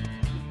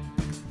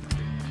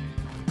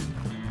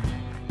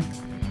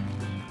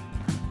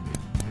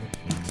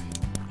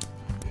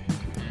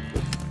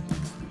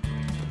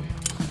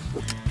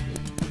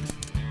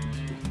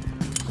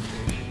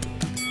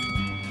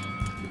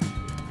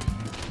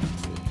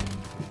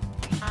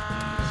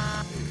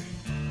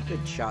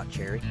 Good shot,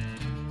 Cherry.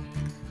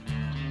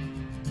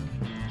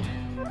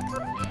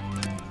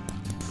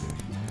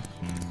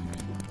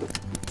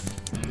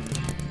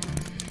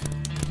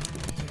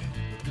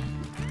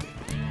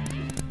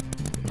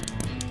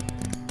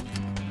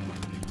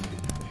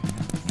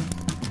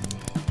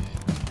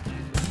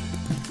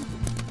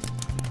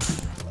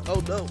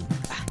 Oh no!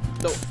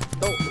 Don't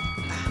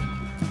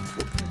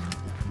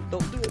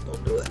do it!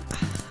 Don't do it!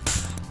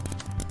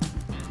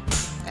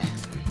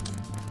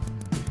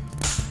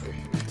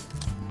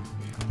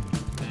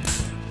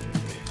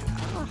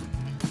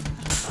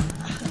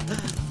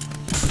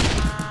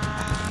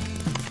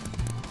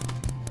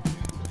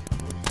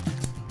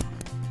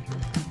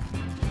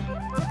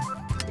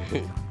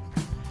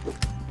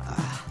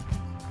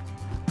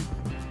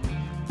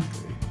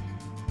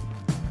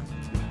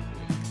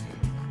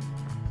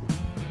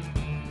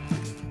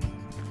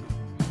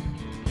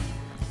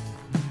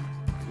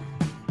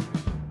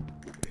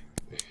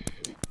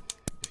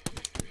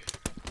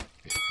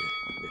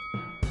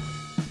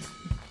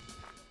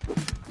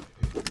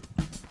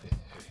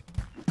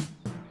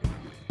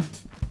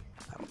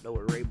 I don't know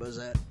where Rainbow's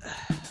at.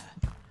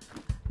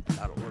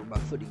 I don't know where my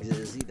footings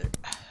is either.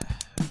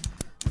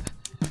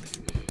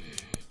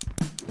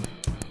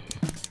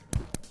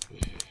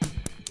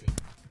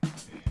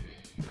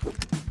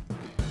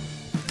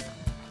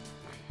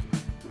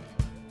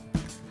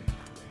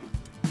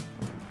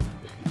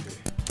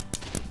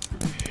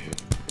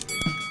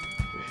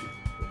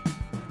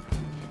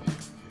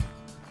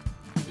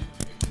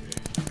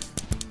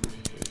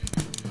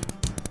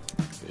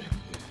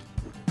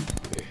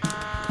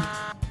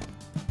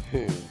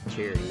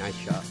 Cherry, nice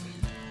shot.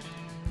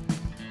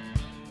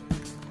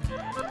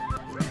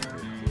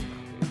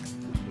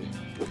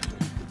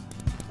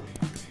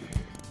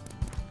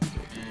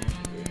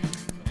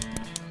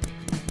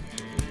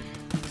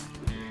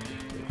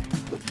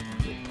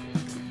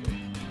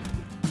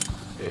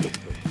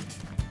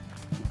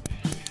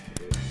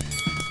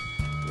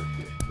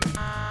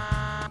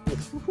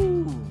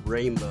 Woohoo,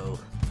 Rainbow.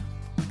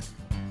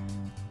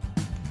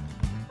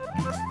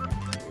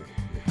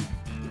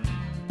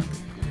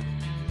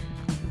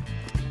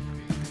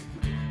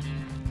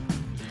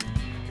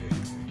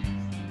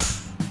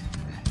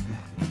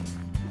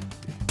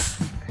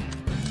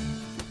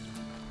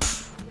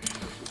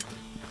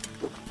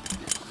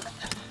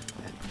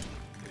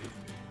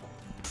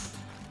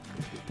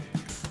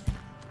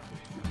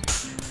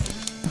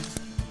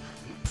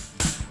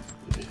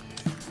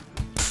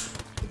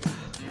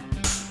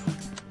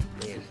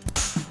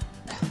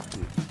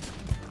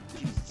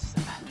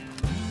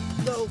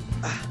 No.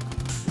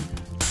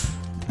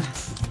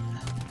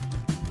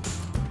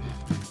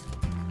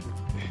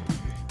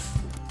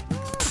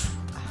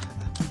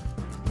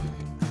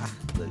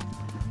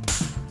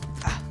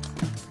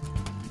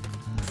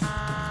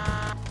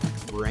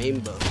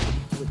 Rainbow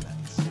with that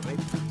snipe.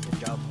 Good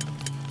job.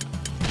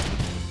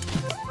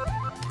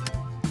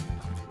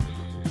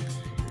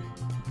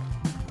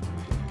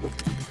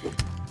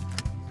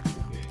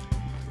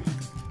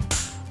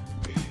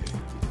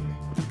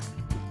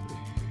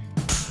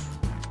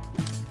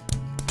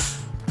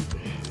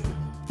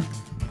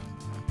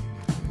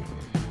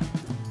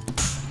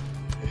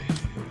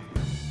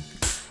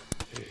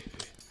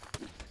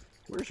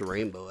 Where's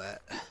Rainbow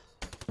at?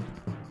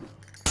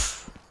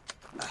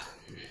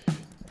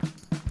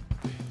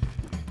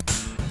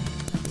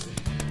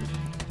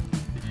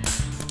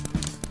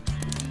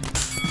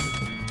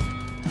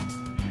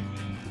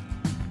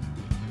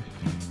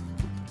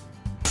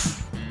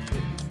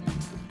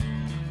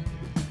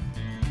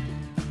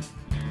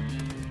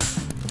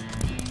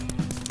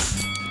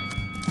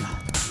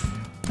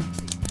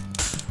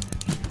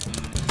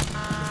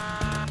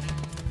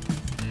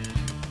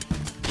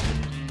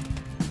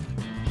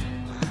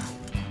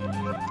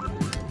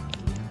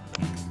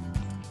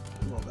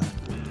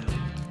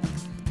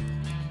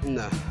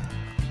 No,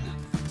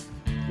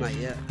 not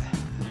yet.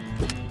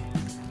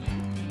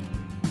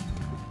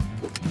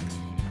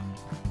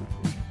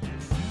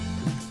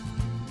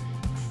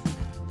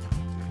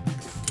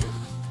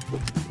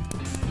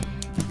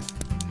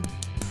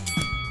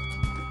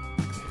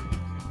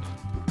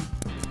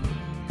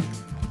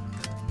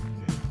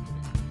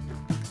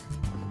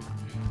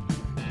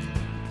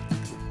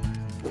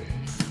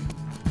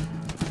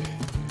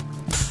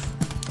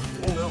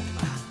 Oh no.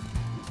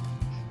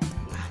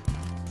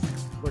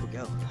 Where'd it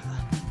go?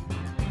 Ah,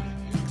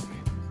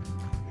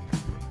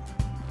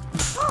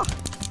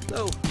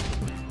 no. No.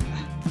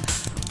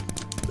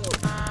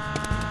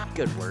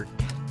 Good work.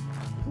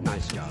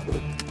 Nice job.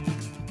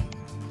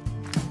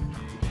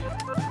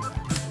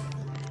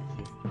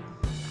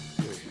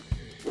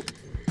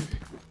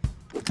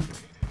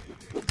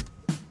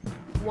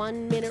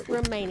 One minute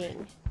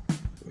remaining.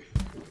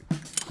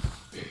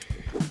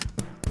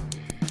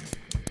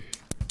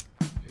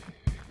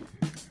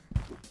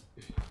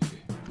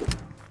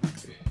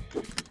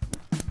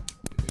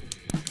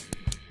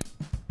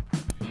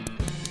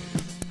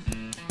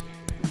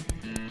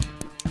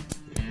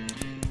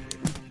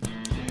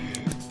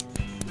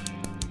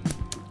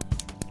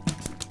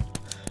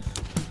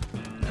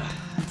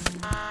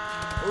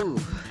 Ooh.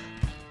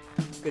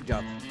 Good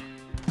job.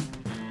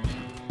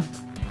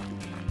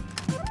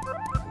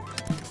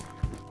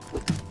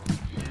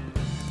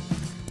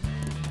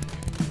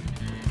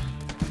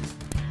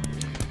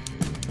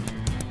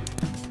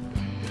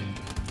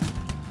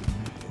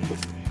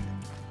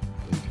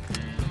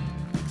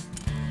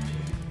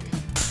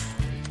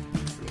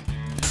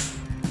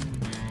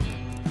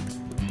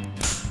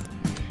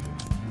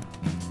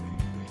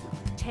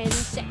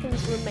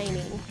 Seconds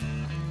remaining.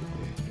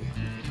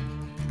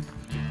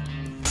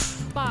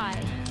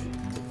 5,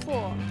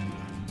 4,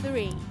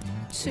 3,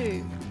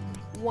 2,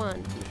 1.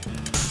 Game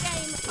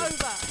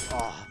over.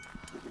 Oh,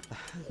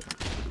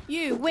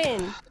 You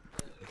win.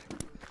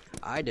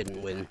 I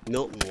didn't win.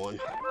 Milton won.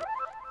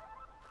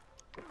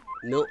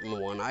 Milton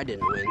won. I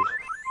didn't win.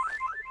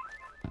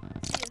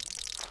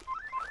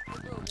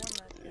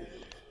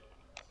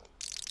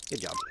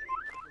 Good job.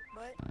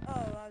 What? Oh,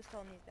 I was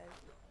telling these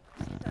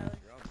guys. See, Tyler.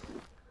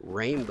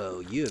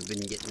 Rainbow, you have been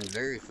getting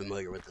very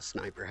familiar with the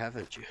sniper,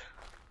 haven't you?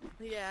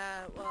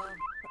 Yeah, well,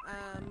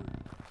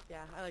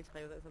 yeah, I like to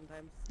play with it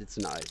sometimes. It's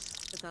nice.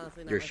 It's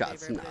honestly not Your my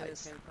shot's favorite, but it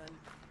is nice. kind of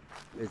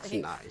fun. It's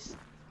Thanks. nice.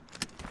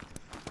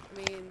 I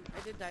mean,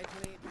 I did die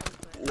 28 times,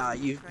 but Nah, I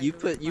you try and go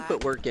get the put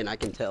flag. work in, I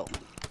can tell.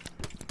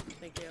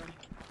 Thank you.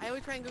 I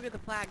always try and go get the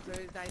flag, so I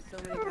always die so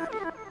many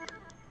times.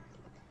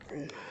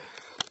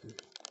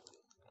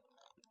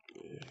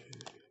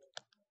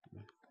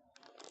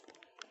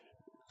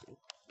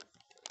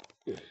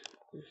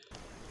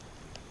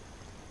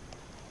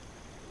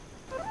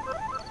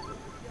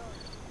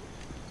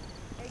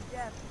 Hey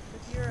Jeff,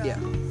 if you're Yeah.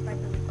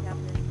 Sniper League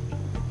captain,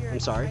 if you're I'm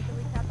sorry? Sniper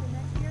League captain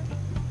next year,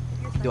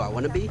 if you're Do I Sniper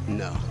want to League be? captain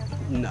No.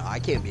 next year, No, I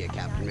can't be a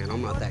captain, man.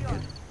 I'm not that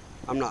good.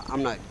 I'm not,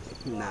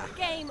 nah.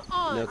 Game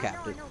on. No I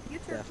captain. know.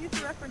 Def-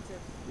 Future references.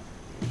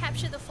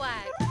 Capture the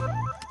flag.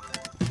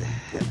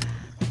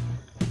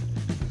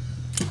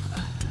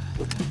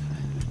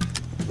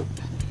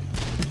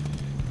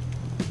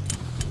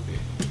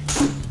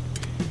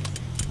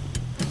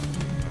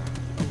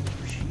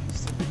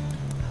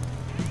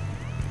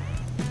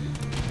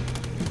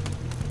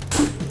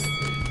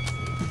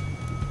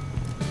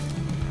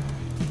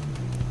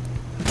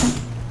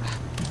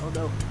 Oh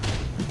no.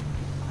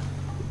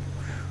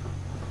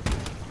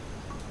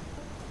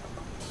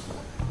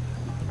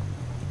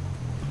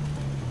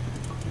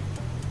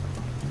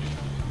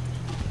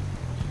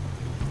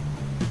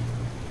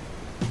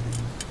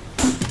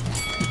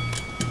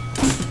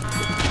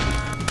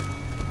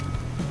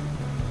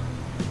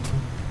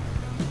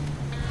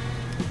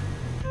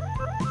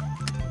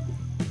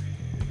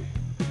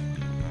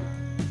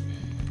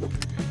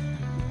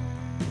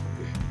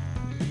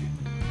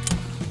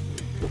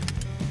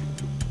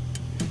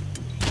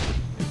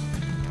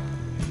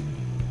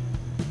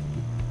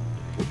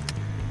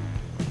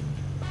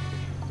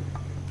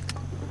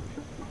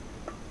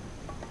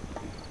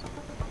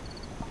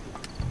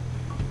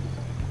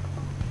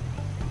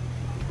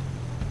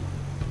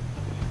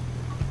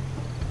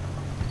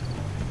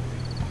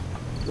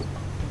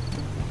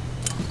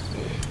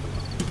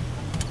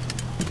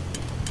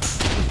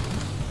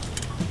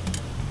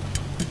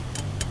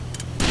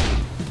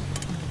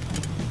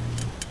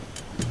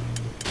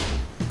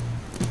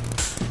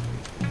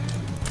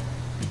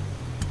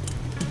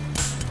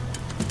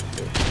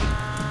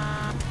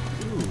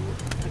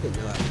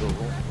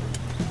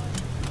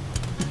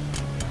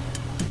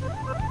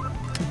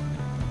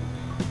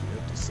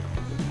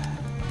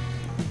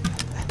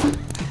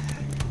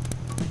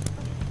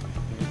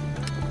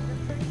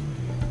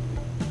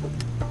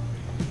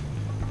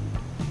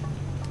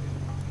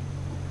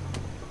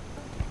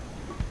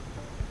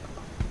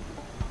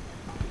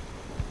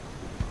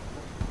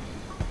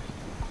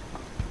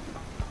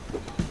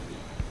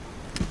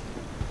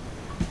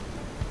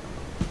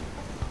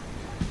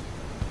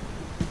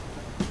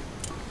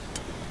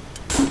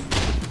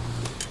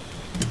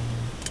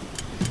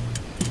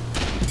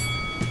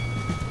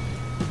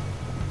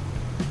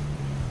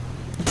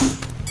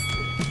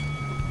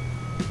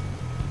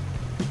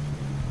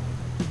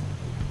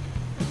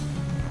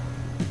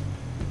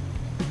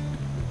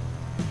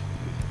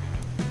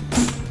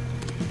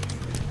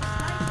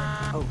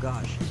 Oh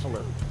gosh,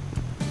 hello.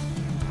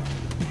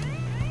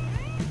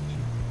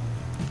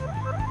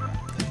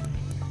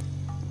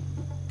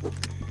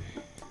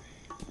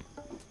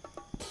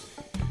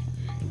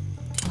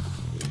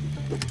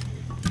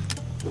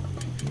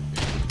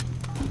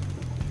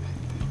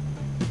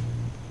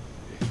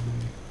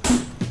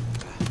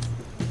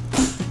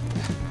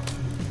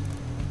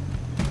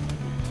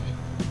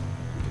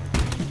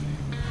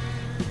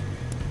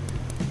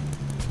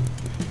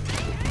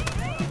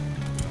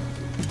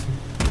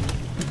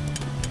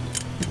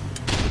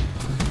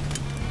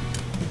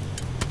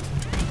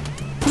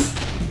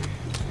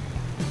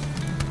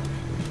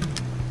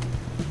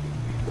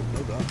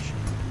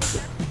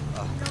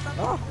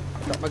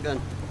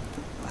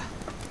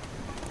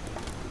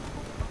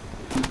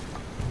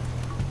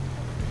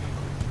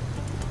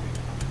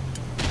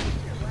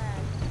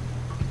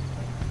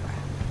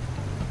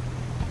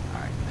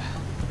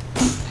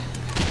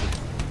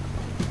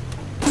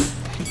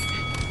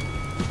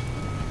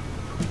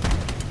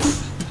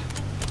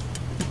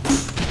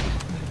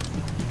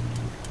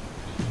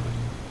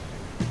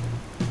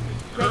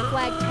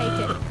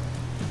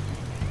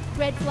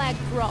 Red flag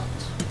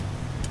dropped.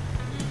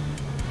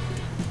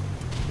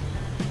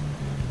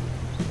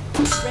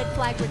 Red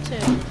flag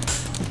returned.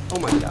 Oh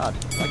my god,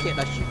 why can't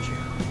I shoot you?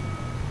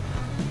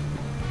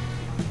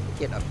 I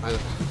can't,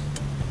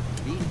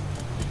 V?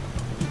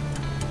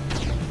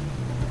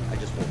 I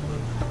just won't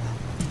move.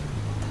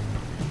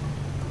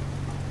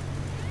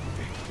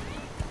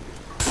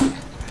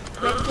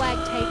 Red flag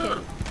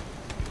taken.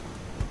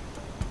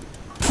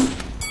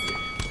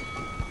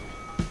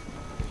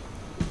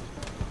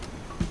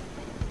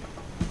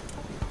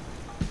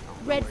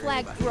 Red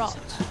flag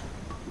dropped.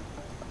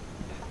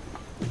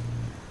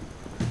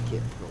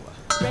 Can't throw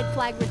Red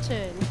flag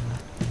returned.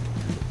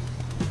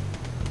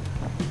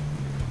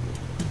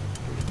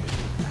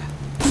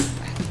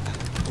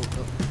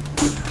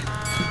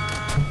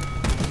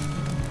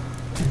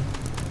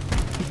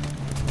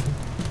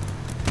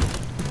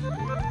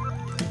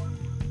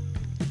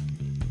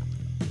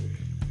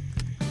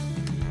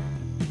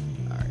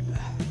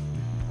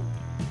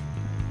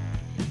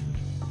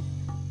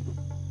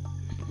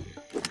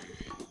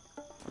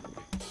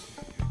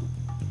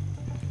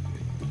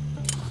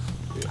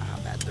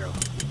 Bad throw.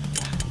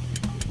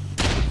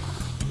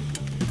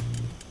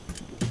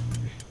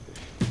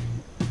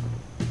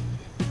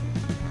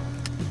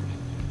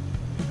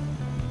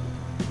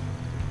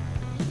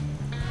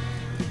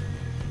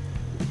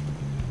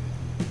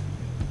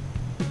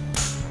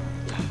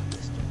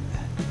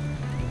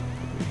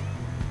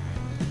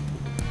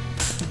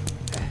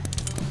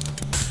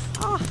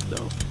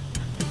 No.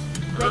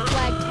 Red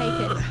flag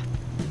taken.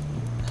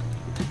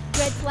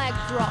 Red flag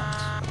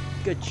dropped.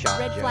 Good shot,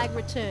 Red Joe. flag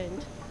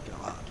returned.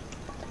 God.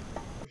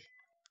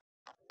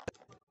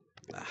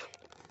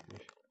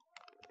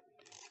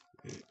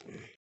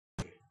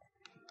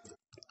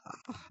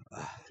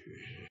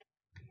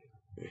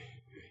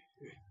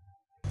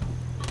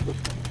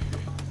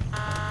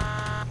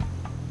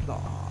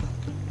 Aw.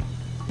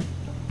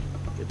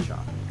 Good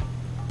shot.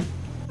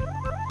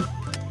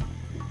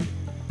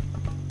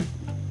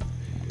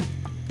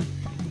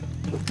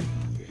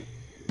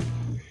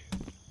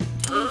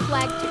 Blue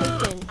flag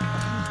taken.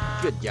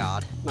 Good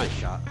God. Nice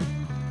shot.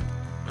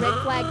 Red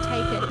flag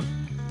taken.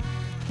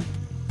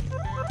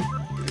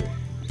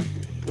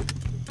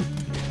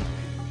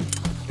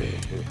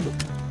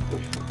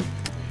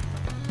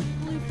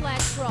 Blue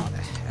flag dropped.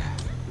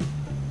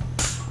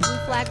 Blue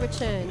flag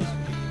returned.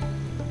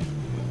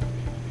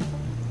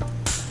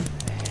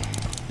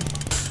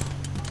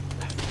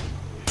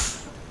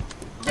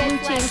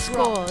 Red team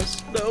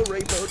scores. No,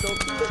 Rainbow, don't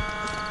do it.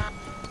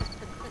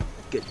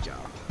 Good job.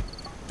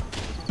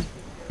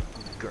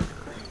 Girl.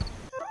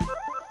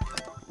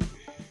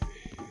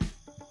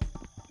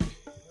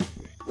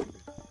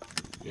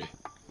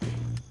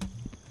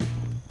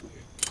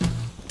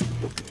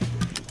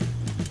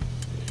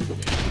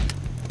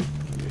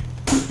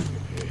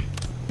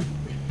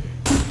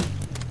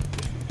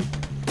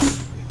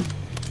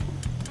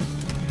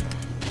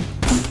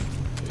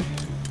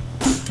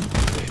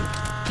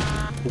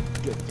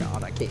 Good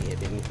God, I can't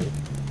hit anything.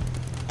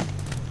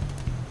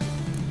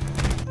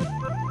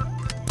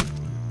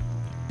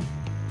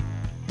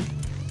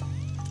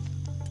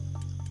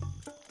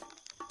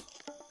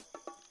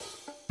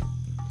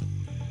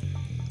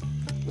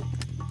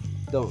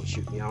 Don't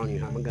shoot me, I don't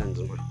even have my guns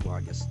in my, well,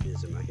 I guess it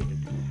is in my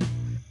hand.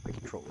 My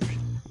controllers.